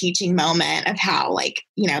have a teaching moment of how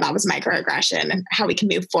that was microaggression and how we can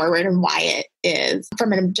move forward and why it is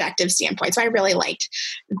from an objective standpoint. So I really liked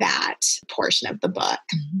that portion of the book.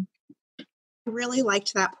 I really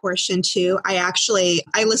liked that portion too. I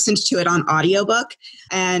listened to it on audiobook,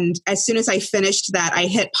 and as soon as I finished that, I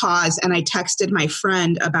hit pause and I texted my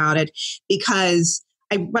friend about it, because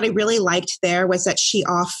what I really liked there was that she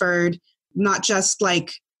offered not just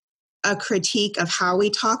a critique of how we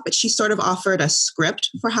talk, but she sort of offered a script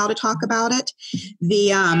for how to talk about it.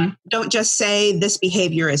 Don't just say this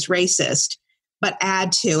behavior is racist, but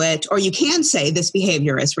add to it, or you can say this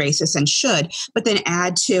behavior is racist and should, but then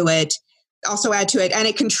add to it, and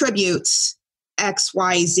it contributes X,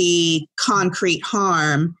 Y, Z concrete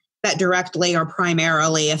harm that directly or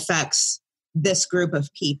primarily affects this group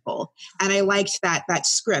of people. And I liked that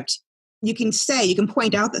script. You can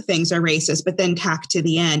point out that things are racist, but then tack to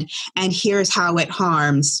the end, and here's how it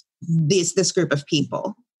harms this group of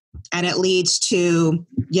people. And it leads to,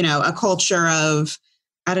 a culture of,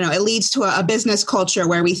 it leads to a business culture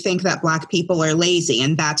where we think that Black people are lazy,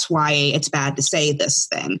 and that's why it's bad to say this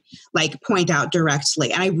thing, point out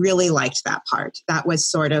directly. And I really liked that part. That was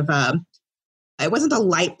sort of it wasn't a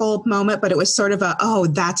light bulb moment, but it was sort of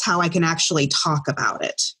that's how I can actually talk about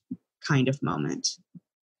it kind of moment.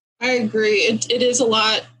 I agree. It is a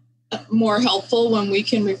lot more helpful when we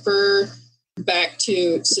can refer back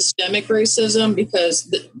to systemic racism,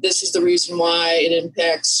 because this is the reason why it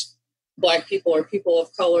impacts Black people or people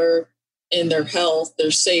of color in their health,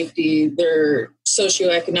 their safety, their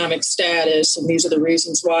socioeconomic status. And these are the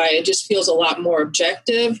reasons why. It just feels a lot more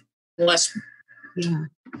objective, less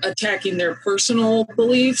attacking their personal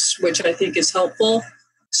beliefs, which I think is helpful.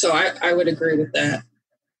 So I would agree with that.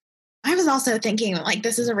 I was also thinking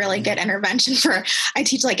this is a really good intervention I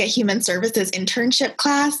teach a human services internship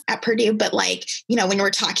class at Purdue, but when we're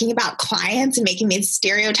talking about clients and making these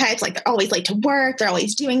stereotypes, they're always late to work, they're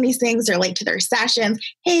always doing these things, they're late to their sessions.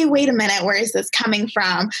 Hey, wait a minute, where is this coming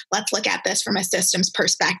from? Let's look at this from a systems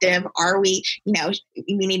perspective. Are we,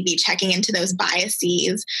 we need to be checking into those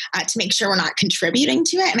biases to make sure we're not contributing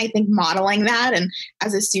to it. And I think modeling that, and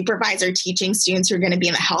as a supervisor teaching students who are going to be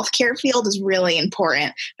in the healthcare field, is really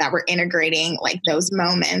important, that we're integrating those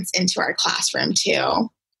moments into our classroom too.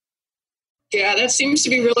 Yeah, that seems to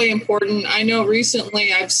be really important. I know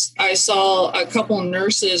recently I saw a couple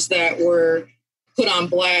nurses that were put on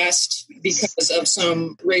blast because of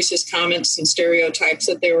some racist comments and stereotypes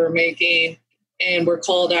that they were making, and were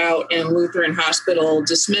called out, and Lutheran Hospital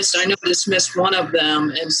dismissed one of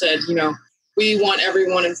them and said, we want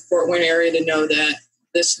everyone in Fort Wayne area to know that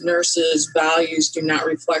this nurse's values do not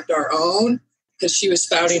reflect our own, because she was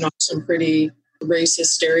spouting off some pretty racist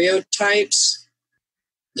stereotypes.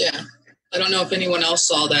 Yeah. I don't know if anyone else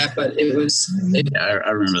saw that, but it was... I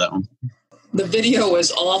remember that one. The video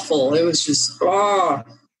was awful. It was just,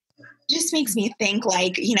 Just makes me think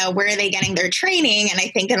where are they getting their training? And I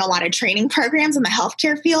think in a lot of training programs in the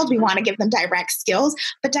healthcare field, we want to give them direct skills,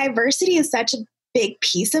 but diversity is such a big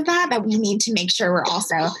piece of that we need to make sure we're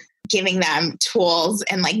also giving them tools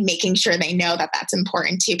and making sure they know that that's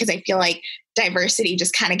important too. Because I feel diversity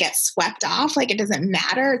just kind of gets swept off. It doesn't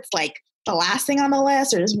matter. It's the last thing on the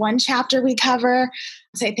list or just one chapter we cover.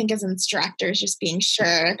 So I think as instructors, just being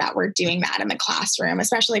sure that we're doing that in the classroom,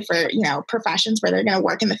 especially for, professions where they're going to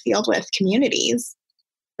work in the field with communities.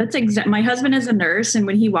 That's my husband is a nurse. And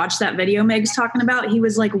when he watched that video Meg's talking about, he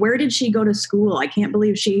was like, where did she go to school? I can't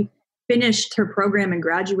believe she finished her program and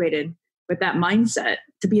graduated with that mindset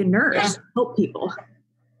to be a nurse, help people.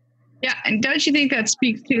 Yeah. And don't you think that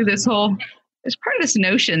speaks to there's part of this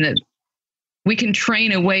notion that we can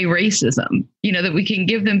train away racism, that we can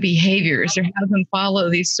give them behaviors or have them follow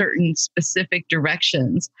these certain specific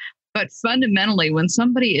directions. But fundamentally, when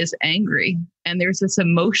somebody is angry and there's this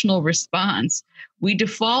emotional response, we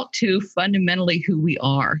default to fundamentally who we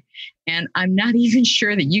are. And I'm not even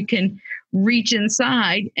sure that you can reach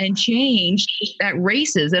inside and change that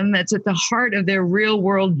racism that's at the heart of their real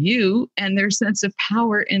world view and their sense of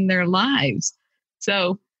power in their lives.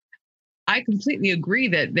 So I completely agree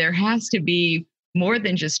that there has to be more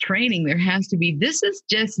than just training. There has to be, this is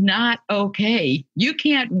just not okay. You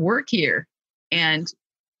can't work here and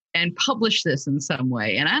publish this in some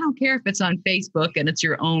way. And I don't care if it's on Facebook and it's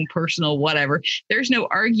your own personal whatever. There's no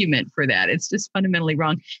argument for that. It's just fundamentally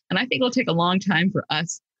wrong. And I think it'll take a long time for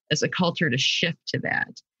us as a culture to shift to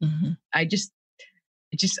that. Mm-hmm. I just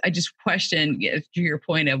question, to your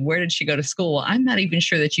point of where did she go to school? Well, I'm not even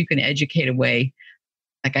sure that you can educate away.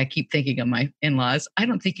 Like I keep thinking of my in-laws. I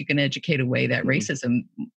don't think you can educate away that racism.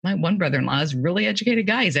 My one brother-in-law is a really educated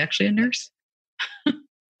guy. He's actually a nurse.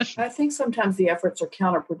 I think sometimes the efforts are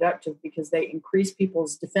counterproductive because they increase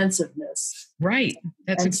people's defensiveness. Right.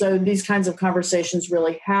 So these kinds of conversations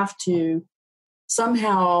really have to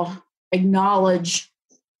somehow acknowledge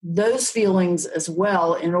those feelings as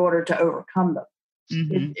well in order to overcome them.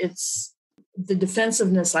 Mm-hmm. It's the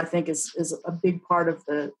defensiveness, I think, is a big part of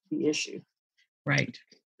the issue. Right.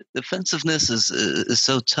 Defensiveness is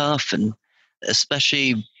so tough, and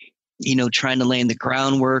especially, trying to lay in the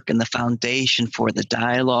groundwork and the foundation for the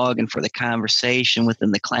dialogue and for the conversation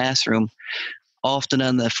within the classroom. Often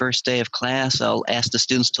on the first day of class, I'll ask the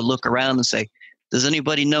students to look around and say, does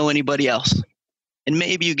anybody know anybody else? And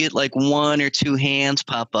maybe you get like one or two hands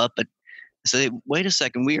pop up, but say, wait a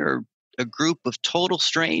second, we are a group of total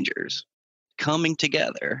strangers coming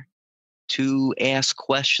together to ask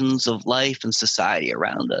questions of life and society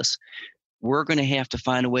around us. We're going to have to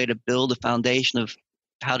find a way to build a foundation of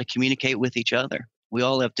how to communicate with each other. We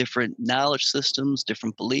all have different knowledge systems,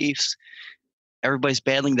 different beliefs. Everybody's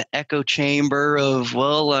battling the echo chamber of,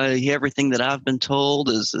 everything that I've been told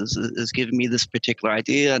is giving me this particular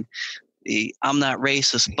idea. And I'm not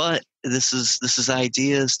racist, but this is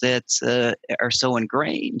ideas that are so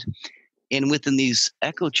ingrained. And within these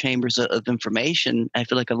echo chambers of information, I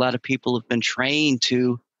feel like a lot of people have been trained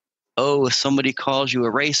to, if somebody calls you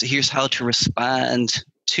a racist, here's how to respond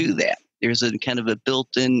to that. There's a kind of a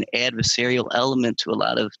built-in adversarial element to a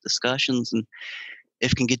lot of discussions. And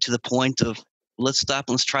it can get to the point of, let's stop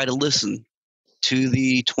and let's try to listen to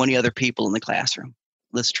the 20 other people in the classroom.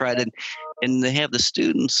 Let's try to, and they have the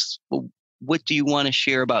students, well, what do you want to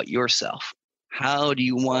share about yourself? How do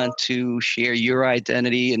you want to share your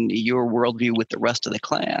identity and your worldview with the rest of the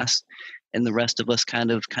class? And the rest of us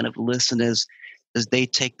kind of listen as they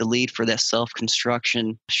take the lead for that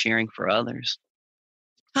self-construction, sharing for others.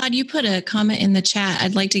 Todd, you put a comment in the chat.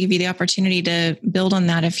 I'd like to give you the opportunity to build on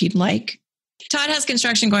that if you'd like. Todd has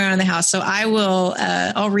construction going on in the house, so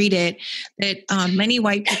I'll read it. That many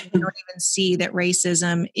white people don't even see that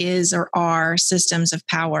racism is or are systems of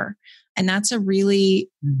power. And that is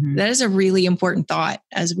a really important thought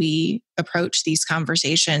as we approach these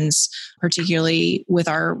conversations, particularly with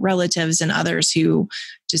our relatives and others who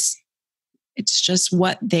it's just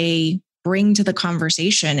what they bring to the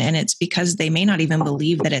conversation. And it's because they may not even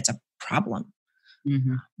believe that it's a problem.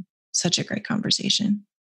 Mm-hmm. Such a great conversation.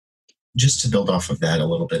 Just to build off of that a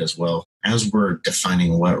little bit as well, as we're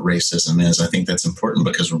defining what racism is, I think that's important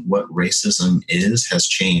because what racism has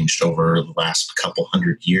changed over the last couple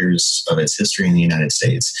hundred years of its history in the United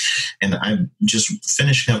States. And I'm just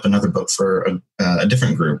finishing up another book for a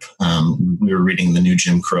different group. We were reading The New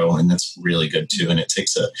Jim Crow, and that's really good too. And it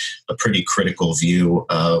takes a pretty critical view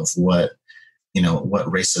of what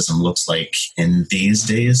racism looks like in these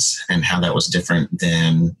days and how that was different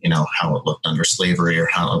than, how it looked under slavery or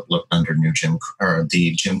how it looked under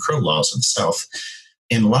the Jim Crow laws of the South.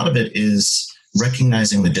 And a lot of it is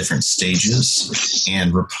recognizing the different stages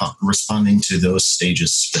and responding to those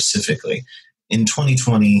stages specifically. In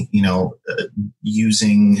 2020,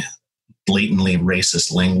 using blatantly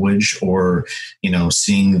racist language or,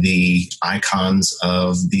 seeing the icons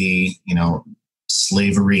of the,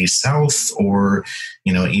 slavery South or,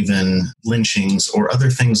 even lynchings or other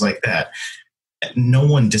things like that. no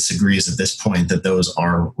one disagrees at this point that those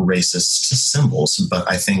are racist symbols. But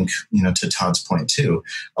I think, to Todd's point too,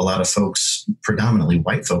 a lot of folks, predominantly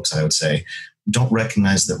white folks, I would say, don't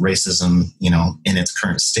recognize that racism, in its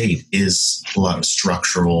current state is a lot of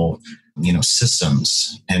structural,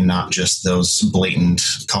 systems, and not just those blatant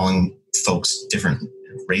calling folks different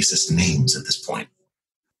racist names at this point.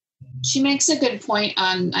 She makes a good point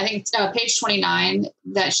on, I think, page 29,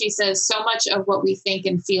 that she says so much of what we think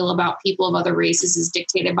and feel about people of other races is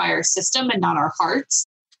dictated by our system and not our hearts.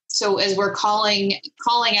 So as we're calling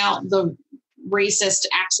out the racist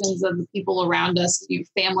actions of the people around us, your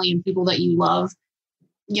family and people that you love,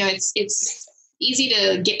 it's easy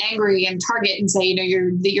to get angry and target and say,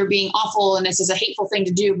 you're being awful and this is a hateful thing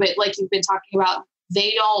to do. But like you've been talking about,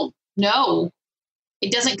 they don't know.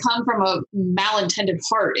 It doesn't come from a malintended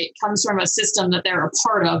heart. It comes from a system that they're a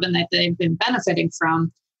part of and that they've been benefiting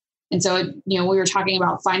from. And so, we were talking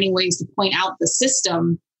about finding ways to point out the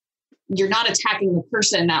system. You're not attacking the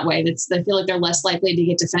person that way. I feel like they're less likely to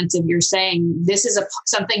get defensive. You're saying this is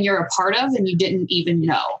something you're a part of and you didn't even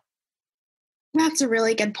know. That's a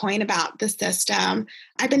really good point about the system.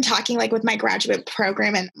 I've been talking with my graduate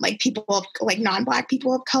program and people of non-Black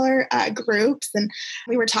people of color groups. And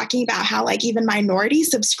we were talking about how even minorities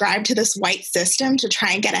subscribe to this white system to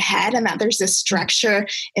try and get ahead, and that there's this structure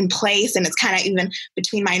in place. And it's kind of even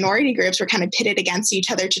between minority groups, we're kind of pitted against each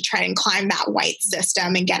other to try and climb that white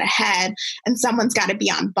system and get ahead. And someone's got to be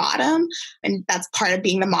on bottom. And that's part of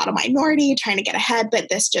being the model minority, trying to get ahead. But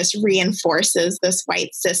this just reinforces this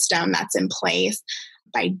white system that's in place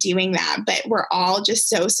by doing that. But we're all just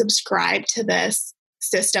so subscribed to this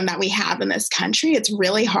system that we have in this country. It's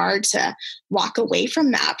really hard to walk away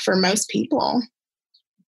from that for most people.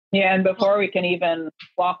 Yeah, and before we can even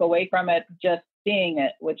walk away from it, just seeing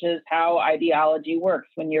it, which is how ideology works.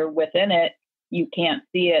 When you're within it, you can't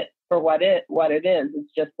see it for what it is.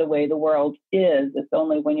 It's just the way the world is. It's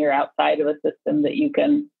only when you're outside of a system that you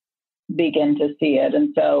can begin to see it.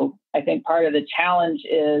 And so I think part of the challenge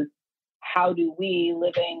is, how do we,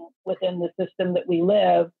 living within the system that we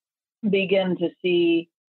live, begin to see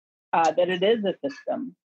that it is a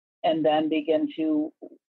system, and then begin to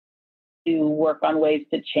work on ways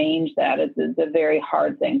to change that? It's a very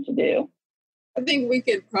hard thing to do. I think we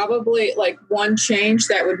could probably, one change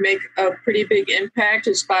that would make a pretty big impact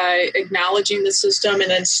is by acknowledging the system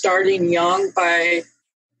and then starting young by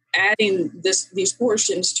adding these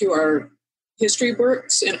portions to our history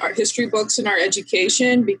books and our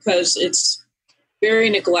education, because it's very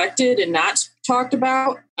neglected and not talked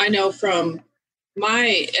about. I know from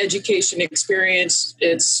my education experience,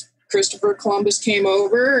 it's Christopher Columbus came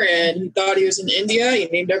over and he thought he was in India. He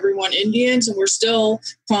named everyone Indians, and we're still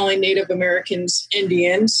calling Native Americans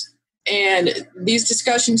Indians. And these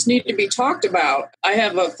discussions need to be talked about. I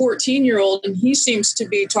have a 14-year-old, and he seems to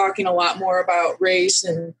be talking a lot more about race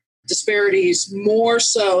and disparities, more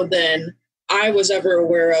so than I was ever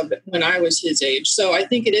aware of when I was his age. So I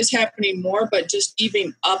think it is happening more, but just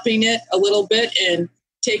even upping it a little bit and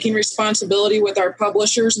taking responsibility with our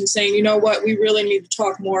publishers and saying, you know what, we really need to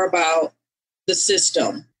talk more about the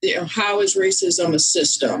system. How is racism a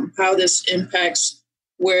system? How this impacts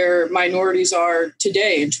where minorities are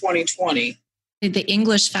today in 2020. The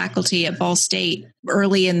English faculty at Ball State,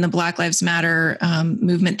 early in the Black Lives Matter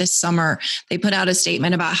movement this summer, they put out a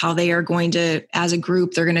statement about how they are going to, as a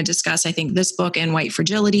group, they're going to discuss, I think, this book and white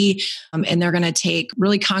fragility, and they're going to take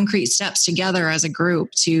really concrete steps together as a group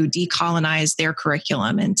to decolonize their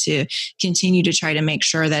curriculum and to continue to try to make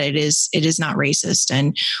sure that it is not racist.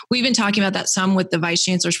 And we've been talking about that some with the vice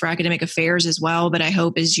chancellors for academic affairs as well. But I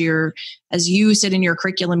hope as you sit in your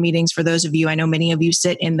curriculum meetings, for those of you, I know many of you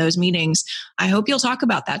sit in those meetings, I hope you'll talk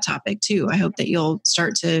about that topic too. I hope that you'll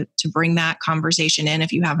start to bring that conversation in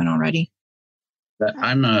if you haven't already.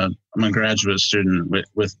 I'm a graduate student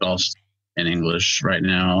with Ball State in English right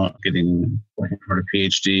now, working for a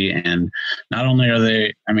PhD. And not only are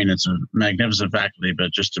they, it's a magnificent faculty,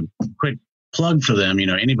 but just a quick plug for them.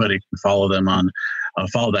 Anybody can follow them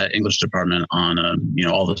follow that English department on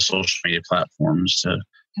all the social media platforms to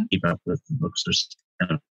keep up with the books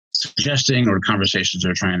they're suggesting or conversations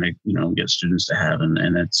they're trying to get students to have,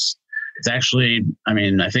 and it's actually,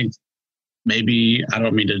 I think maybe, I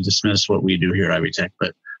don't mean to dismiss what we do here at Ivy Tech,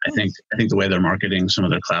 but I think the way they're marketing some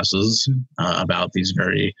of their classes about these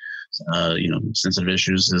very sensitive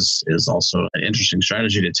issues is also an interesting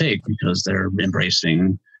strategy to take, because they're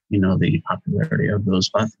embracing the popularity of those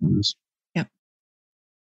platforms.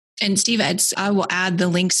 And Steve, I will add the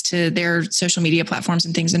links to their social media platforms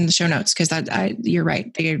and things in the show notes, because you're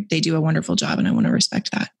right. They do a wonderful job, and I want to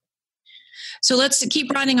respect that. So let's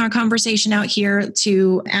keep running our conversation out here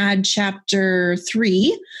to add chapter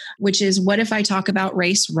 3, which is what if I talk about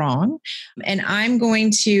race wrong? And I'm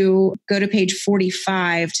going to go to page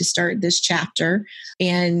 45 to start this chapter.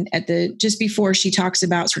 And just before she talks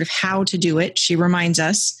about sort of how to do it, she reminds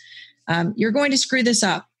us, you're going to screw this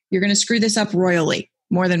up. You're going to screw this up royally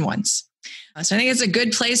more than once. So I think it's a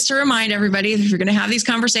good place to remind everybody, if you're going to have these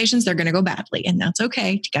conversations, they're going to go badly, and that's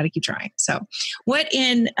okay. You got to keep trying. So what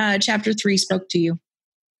in chapter 3 spoke to you?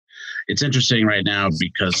 It's interesting right now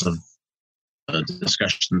because of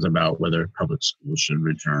discussions about whether public schools should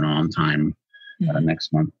return on time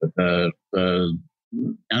next month. But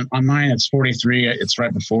on mine, it's 43. It's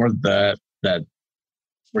right before that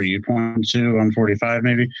where you point to on 45,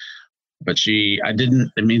 maybe. But this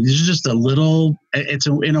is just a little,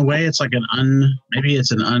 in a way, it's like maybe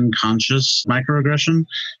it's an unconscious microaggression,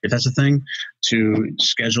 if that's a thing, to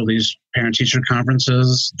schedule these parent-teacher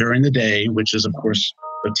conferences during the day, which is, of course,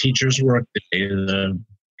 the teacher's work day,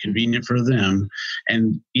 convenient for them,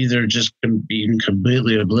 and either just being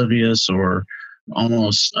completely oblivious or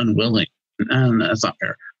almost unwilling. And that's not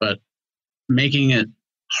fair, but making it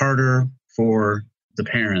harder for the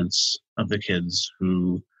parents of the kids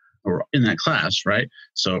who or in that class, right?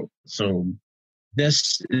 So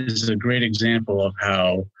this is a great example of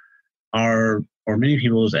how many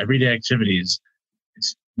people's everyday activities,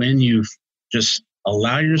 it's when you just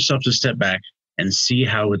allow yourself to step back and see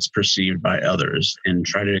how it's perceived by others and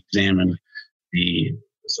try to examine the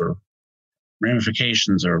sort of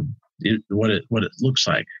ramifications or what it looks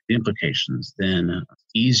like, the implications, then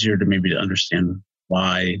easier to maybe to understand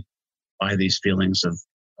why these feelings of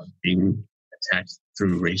being attacked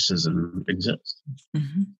through racism exist.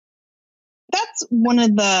 Mm-hmm. That's one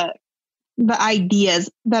of the ideas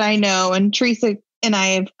that I know, and Teresa and I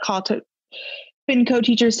have been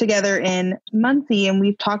co-teachers together in Muncie, and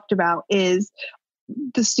we've talked about is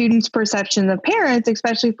the students' perception of parents,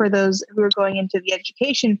 especially for those who are going into the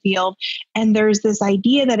education field. And there's this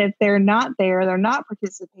idea that if they're not there, they're not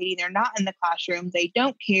participating, they're not in the classroom, they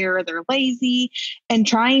don't care, they're lazy, and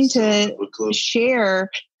trying to share,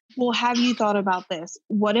 well, have you thought about this?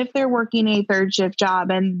 What if they're working a third shift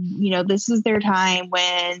job and, this is their time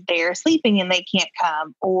when they're sleeping and they can't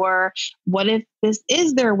come? Or what if this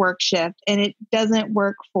is their work shift and it doesn't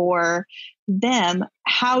work for them?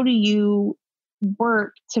 How do you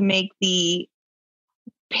work to make the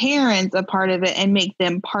parents a part of it and make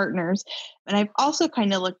them partners? And I've also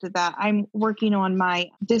kind of looked at that. I'm working on my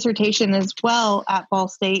dissertation as well at Ball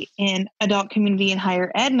State in adult community and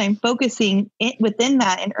higher ed, and I'm focusing within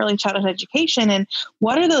that in early childhood education and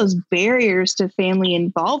what are those barriers to family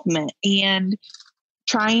involvement, and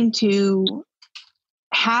trying to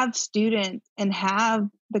have students and have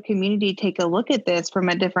the community take a look at this from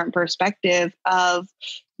a different perspective of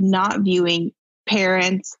not viewing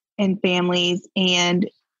parents and families, and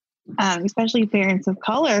especially parents of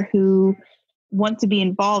color who want to be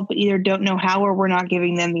involved but either don't know how or we're not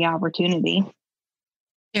giving them the opportunity.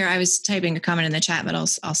 Here, I was typing a comment in the chat, but I'll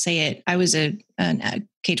say it. I was a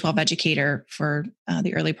K-12 educator for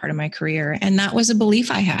the early part of my career, and that was a belief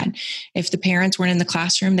I had. If the parents weren't in the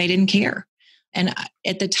classroom, they didn't care. And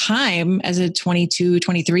at the time, as a 22,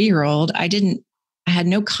 23-year-old, I had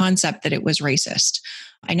no concept that it was racist.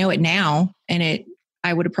 I know it now, and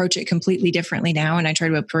I would approach it completely differently now, and I try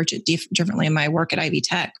to approach it differently in my work at Ivy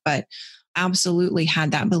Tech, but absolutely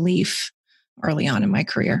had that belief early on in my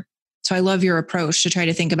career. So I love your approach to try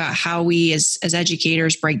to think about how we as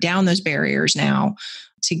educators break down those barriers now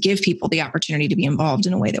to give people the opportunity to be involved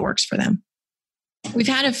in a way that works for them. We've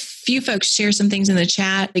had a few folks share some things in the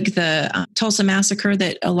chat, like the Tulsa massacre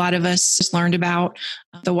that a lot of us just learned about.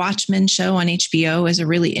 The Watchmen show on HBO is a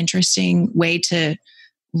really interesting way to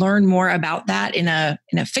learn more about that in a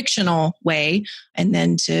fictional way, and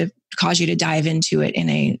then to cause you to dive into it in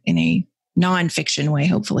a nonfiction way,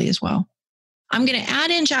 hopefully as well. I'm going to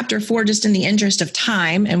add in chapter 4 just in the interest of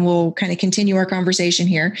time, and we'll kind of continue our conversation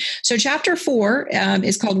here. So chapter 4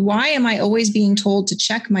 is called "Why Am I Always Being Told to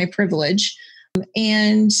Check My Privilege?"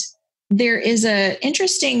 And there is an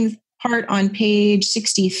interesting part on page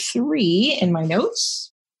 63 in my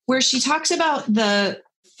notes where she talks about the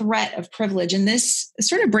threat of privilege. And this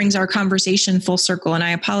sort of brings our conversation full circle. And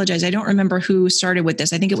I apologize, I don't remember who started with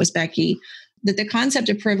this. I think it was Becky. That the concept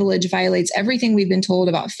of privilege violates everything we've been told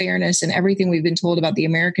about fairness and everything we've been told about the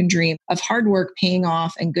American dream of hard work paying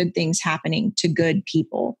off and good things happening to good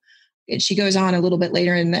people. She goes on a little bit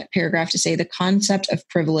later in that paragraph to say the concept of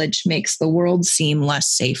privilege makes the world seem less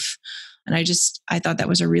safe. And I thought that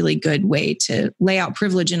was a really good way to lay out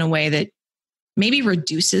privilege in a way that maybe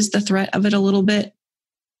reduces the threat of it a little bit.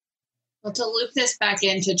 Well, to loop this back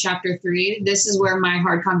into chapter 3, this is where my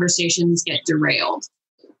hard conversations get derailed.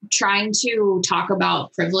 Trying to talk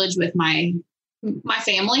about privilege with my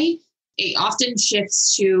family, it often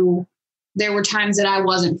shifts to there were times that I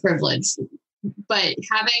wasn't privileged. But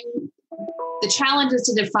having the challenge is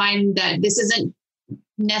to define that this isn't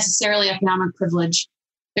necessarily economic privilege.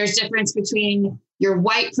 There's difference between your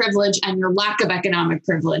white privilege and your lack of economic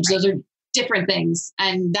privilege. Those are different things.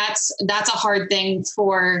 And that's a hard thing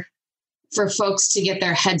for folks to get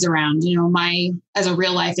their heads around. You know, as a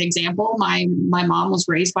real life example, my mom was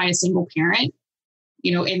raised by a single parent,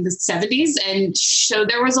 you know, in the 70s. And so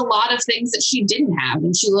there was a lot of things that she didn't have.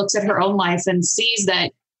 And she looks at her own life and sees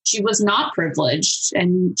that she was not privileged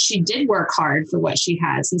and she did work hard for what she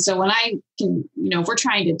has. And so when if we're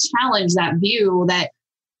trying to challenge that view that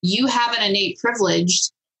you have an innate privilege,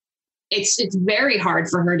 it's very hard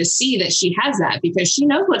for her to see that she has that because she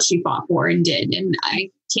knows what she fought for and did. And I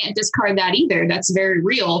can't discard that either. That's very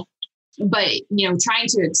real. But, you know, trying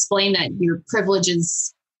to explain that your privilege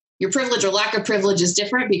or lack of privilege is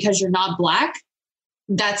different because you're not Black,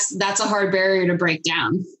 that's a hard barrier to break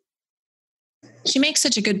down. She makes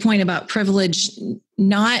such a good point about privilege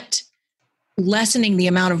not lessening the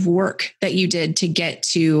amount of work that you did to get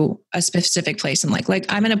to a specific place in life. Like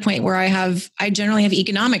I'm at a point where I generally have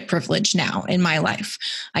economic privilege now in my life.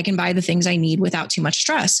 I can buy the things I need without too much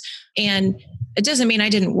stress. And it doesn't mean I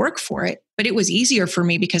didn't work for it, but it was easier for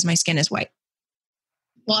me because my skin is white.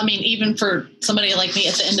 Well, I mean, even for somebody like me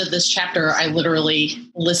at the end of this chapter, I literally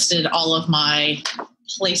listed all of my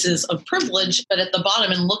places of privilege, but at the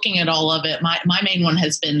bottom and looking at all of it, my main one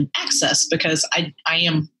has been access because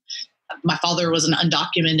my father was an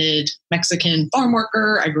undocumented Mexican farm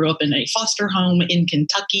worker. I grew up in a foster home in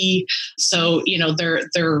Kentucky. So, you know,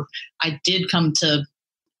 I did come to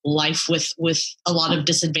life with a lot of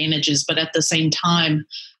disadvantages, but at the same time,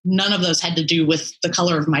 none of those had to do with the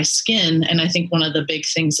color of my skin. And I think one of the big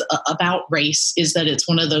things about race is that it's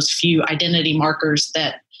one of those few identity markers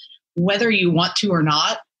that whether you want to or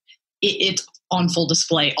not, it's on full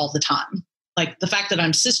display all the time. Like the fact that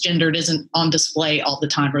I'm cisgendered isn't on display all the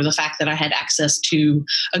time, or the fact that I had access to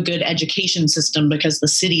a good education system because the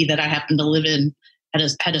city that I happen to live in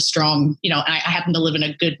had a strong, you know, I happen to live in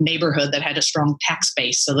a good neighborhood that had a strong tax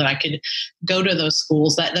base so that I could go to those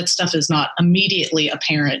schools. That stuff is not immediately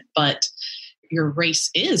apparent, but your race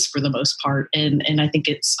is for the most part. And I think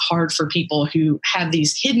it's hard for people who have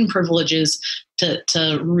these hidden privileges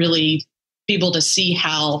to really be able to see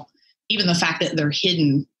how even the fact that they're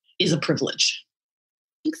hidden is a privilege.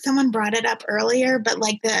 I think someone brought it up earlier, but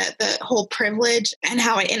like the whole privilege and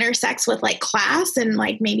how it intersects with like class and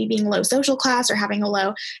like maybe being low social class or having a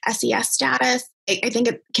low SES status. I think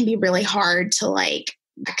it can be really hard to like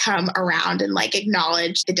come around and like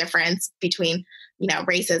acknowledge the difference between, you know,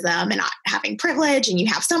 racism and not having privilege, and you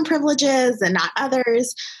have some privileges and not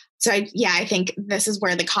others. So I think this is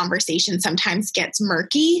where the conversation sometimes gets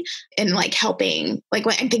murky in like helping, like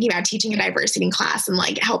when I'm thinking about teaching a diversity class and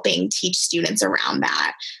like helping teach students around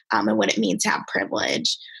that and what it means to have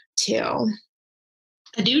privilege too.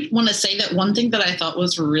 I do want to say that one thing that I thought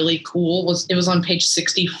was really cool was it was on page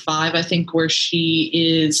 65, I think, where she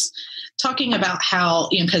is talking about how,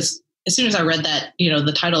 you know, because as soon as I read that, you know,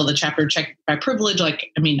 the title of the chapter, Checked by Privilege, like,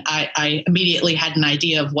 I mean, I immediately had an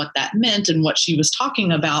idea of what that meant and what she was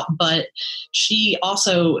talking about. But she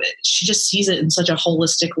just sees it in such a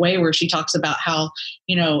holistic way where she talks about how,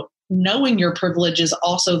 you know, knowing your privilege is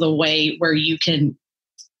also the way where you can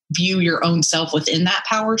view your own self within that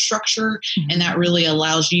power structure. Mm-hmm. And that really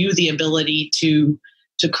allows you the ability to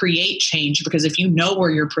create change, because if you know where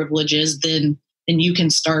your privilege is, then you can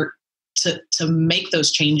start to make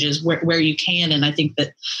those changes where you can. And I think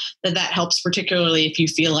that helps, particularly if you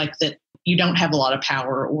feel like that you don't have a lot of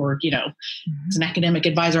power, or, you know, as an academic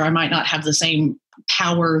advisor, I might not have the same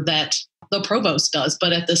power that the provost does,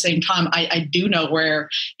 but at the same time, I do know where,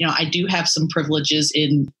 you know, I do have some privileges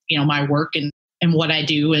in, you know, my work and what I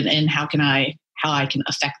do, and how I can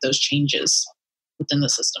affect those changes within the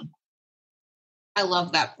system. I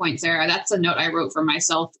love that point, Sarah. That's a note I wrote for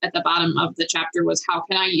myself at the bottom of the chapter was, how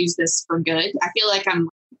can I use this for good? I feel like I'm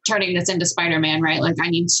turning this into Spider-Man, right? Like I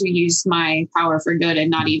need to use my power for good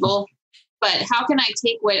and not evil. But how can I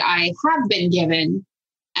take what I have been given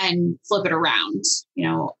and flip it around? You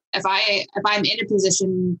know, if I'm in a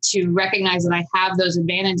position to recognize that I have those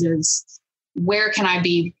advantages, where can I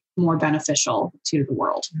be more beneficial to the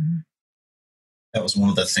world? That was one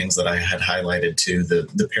of the things that I had highlighted too.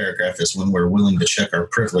 The paragraph is, when we're willing to check our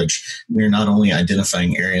privilege, we're not only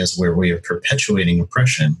identifying areas where we are perpetuating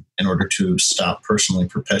oppression in order to stop personally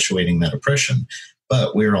perpetuating that oppression,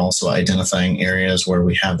 but we're also identifying areas where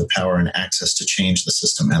we have the power and access to change the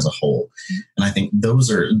system as a whole. And I think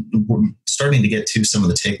we're starting to get to some of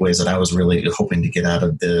the takeaways that I was really hoping to get out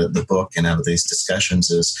of the book and out of these discussions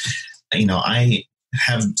is, I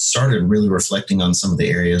have started really reflecting on some of the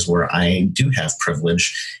areas where I do have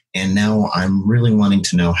privilege. And now I'm really wanting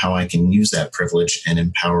to know how I can use that privilege and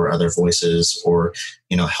empower other voices or,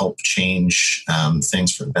 help change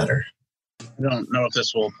things for the better. I don't know if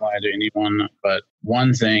this will apply to anyone, but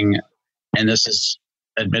one thing, and this is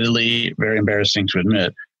admittedly very embarrassing to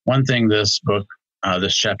admit, one thing this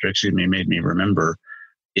chapter, made me remember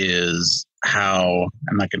is how,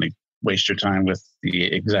 I'm not going to waste your time with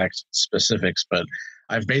the exact specifics, but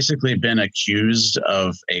I've basically been accused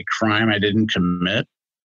of a crime I didn't commit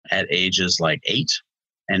at ages like 8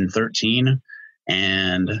 and 13.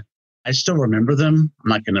 And I still remember them. I'm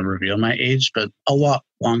not going to reveal my age, but a lot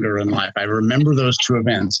longer in life. I remember those two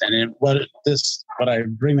events. And I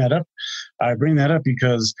bring that up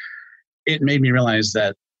because it made me realize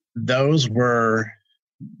that those were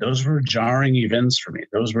jarring events for me.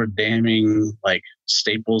 Those were damning,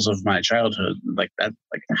 staples of my childhood, like that,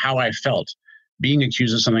 like how I felt being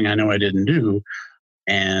accused of something I know I didn't do,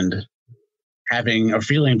 and having or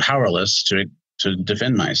feeling powerless to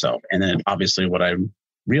defend myself. And then obviously what I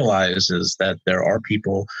realize is that there are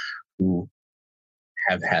people who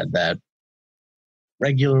have had that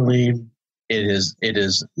regularly. It is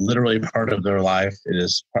literally part of their life.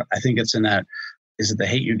 I think it's in that, is it The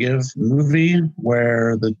Hate U Give movie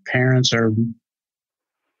where the parents are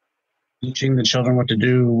teaching the children what to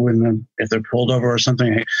do if they're pulled over or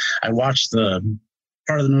something? I watched the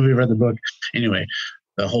part of the movie, read the book. Anyway,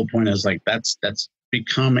 the whole point is that's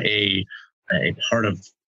become a part of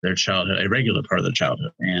their childhood, a regular part of their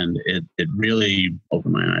childhood. And it really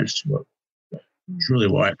opened my eyes to truly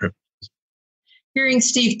white privilege. Hearing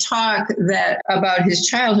Steve talk about his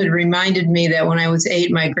childhood reminded me that when I was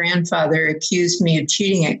 8, my grandfather accused me of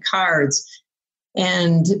cheating at cards.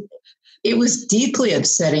 And it was deeply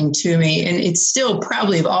upsetting to me. And it's still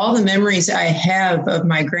probably, of all the memories I have of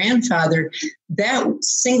my grandfather, that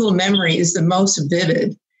single memory is the most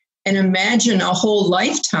vivid. And imagine a whole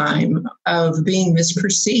lifetime of being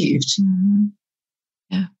misperceived. Mm-hmm.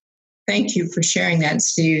 Yeah. Thank you for sharing that,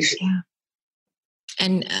 Steve. Yeah.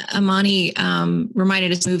 And Amani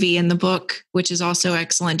reminded us of a movie in the book, which is also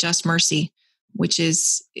excellent, Just Mercy, which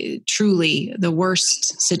is truly the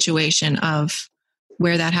worst situation of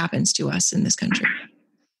where that happens to us in this country.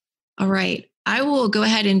 All right. I will go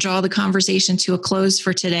ahead and draw the conversation to a close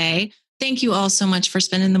for today. Thank you all so much for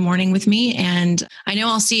spending the morning with me. And I know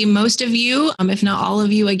I'll see most of you, if not all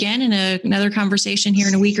of you, again in another conversation here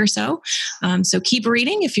in a week or so. So keep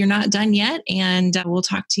reading if you're not done yet, and we'll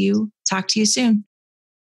talk to you soon.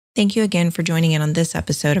 Thank you again for joining in on this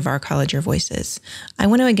episode of Our College, Your Voices. I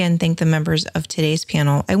want to again thank the members of today's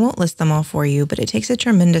panel. I won't list them all for you, but it takes a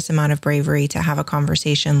tremendous amount of bravery to have a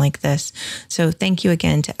conversation like this. So thank you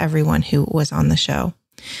again to everyone who was on the show.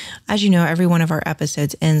 As you know, every one of our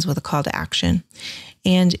episodes ends with a call to action.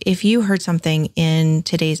 And if you heard something in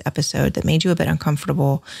today's episode that made you a bit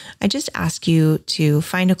uncomfortable, I just ask you to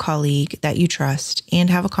find a colleague that you trust and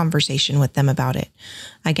have a conversation with them about it.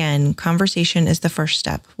 Again, conversation is the first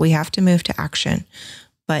step. We have to move to action,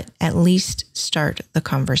 but at least start the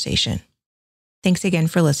conversation. Thanks again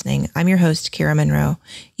for listening. I'm your host, Kara Monroe.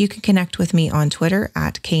 You can connect with me on Twitter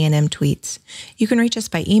at KNM Tweets. You can reach us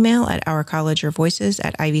by email at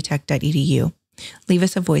ourcollegeyourvoices@ivytech.edu. Leave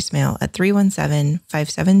us a voicemail at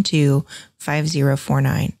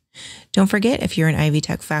 317-572-5049. Don't forget, if you're an Ivy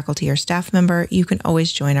Tech faculty or staff member, you can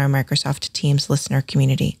always join our Microsoft Teams listener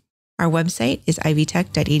community. Our website is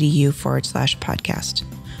ivytech.edu/podcast.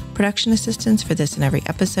 Production assistance for this and every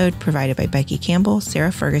episode provided by Becky Campbell,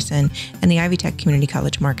 Sarah Ferguson, and the Ivy Tech Community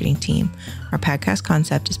College marketing team. Our podcast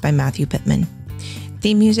concept is by Matthew Pittman.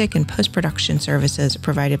 Theme music and post-production services are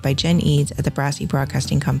provided by Jen Eads at the Brassy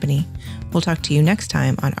Broadcasting Company. We'll talk to you next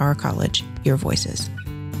time on Our College, Your Voices.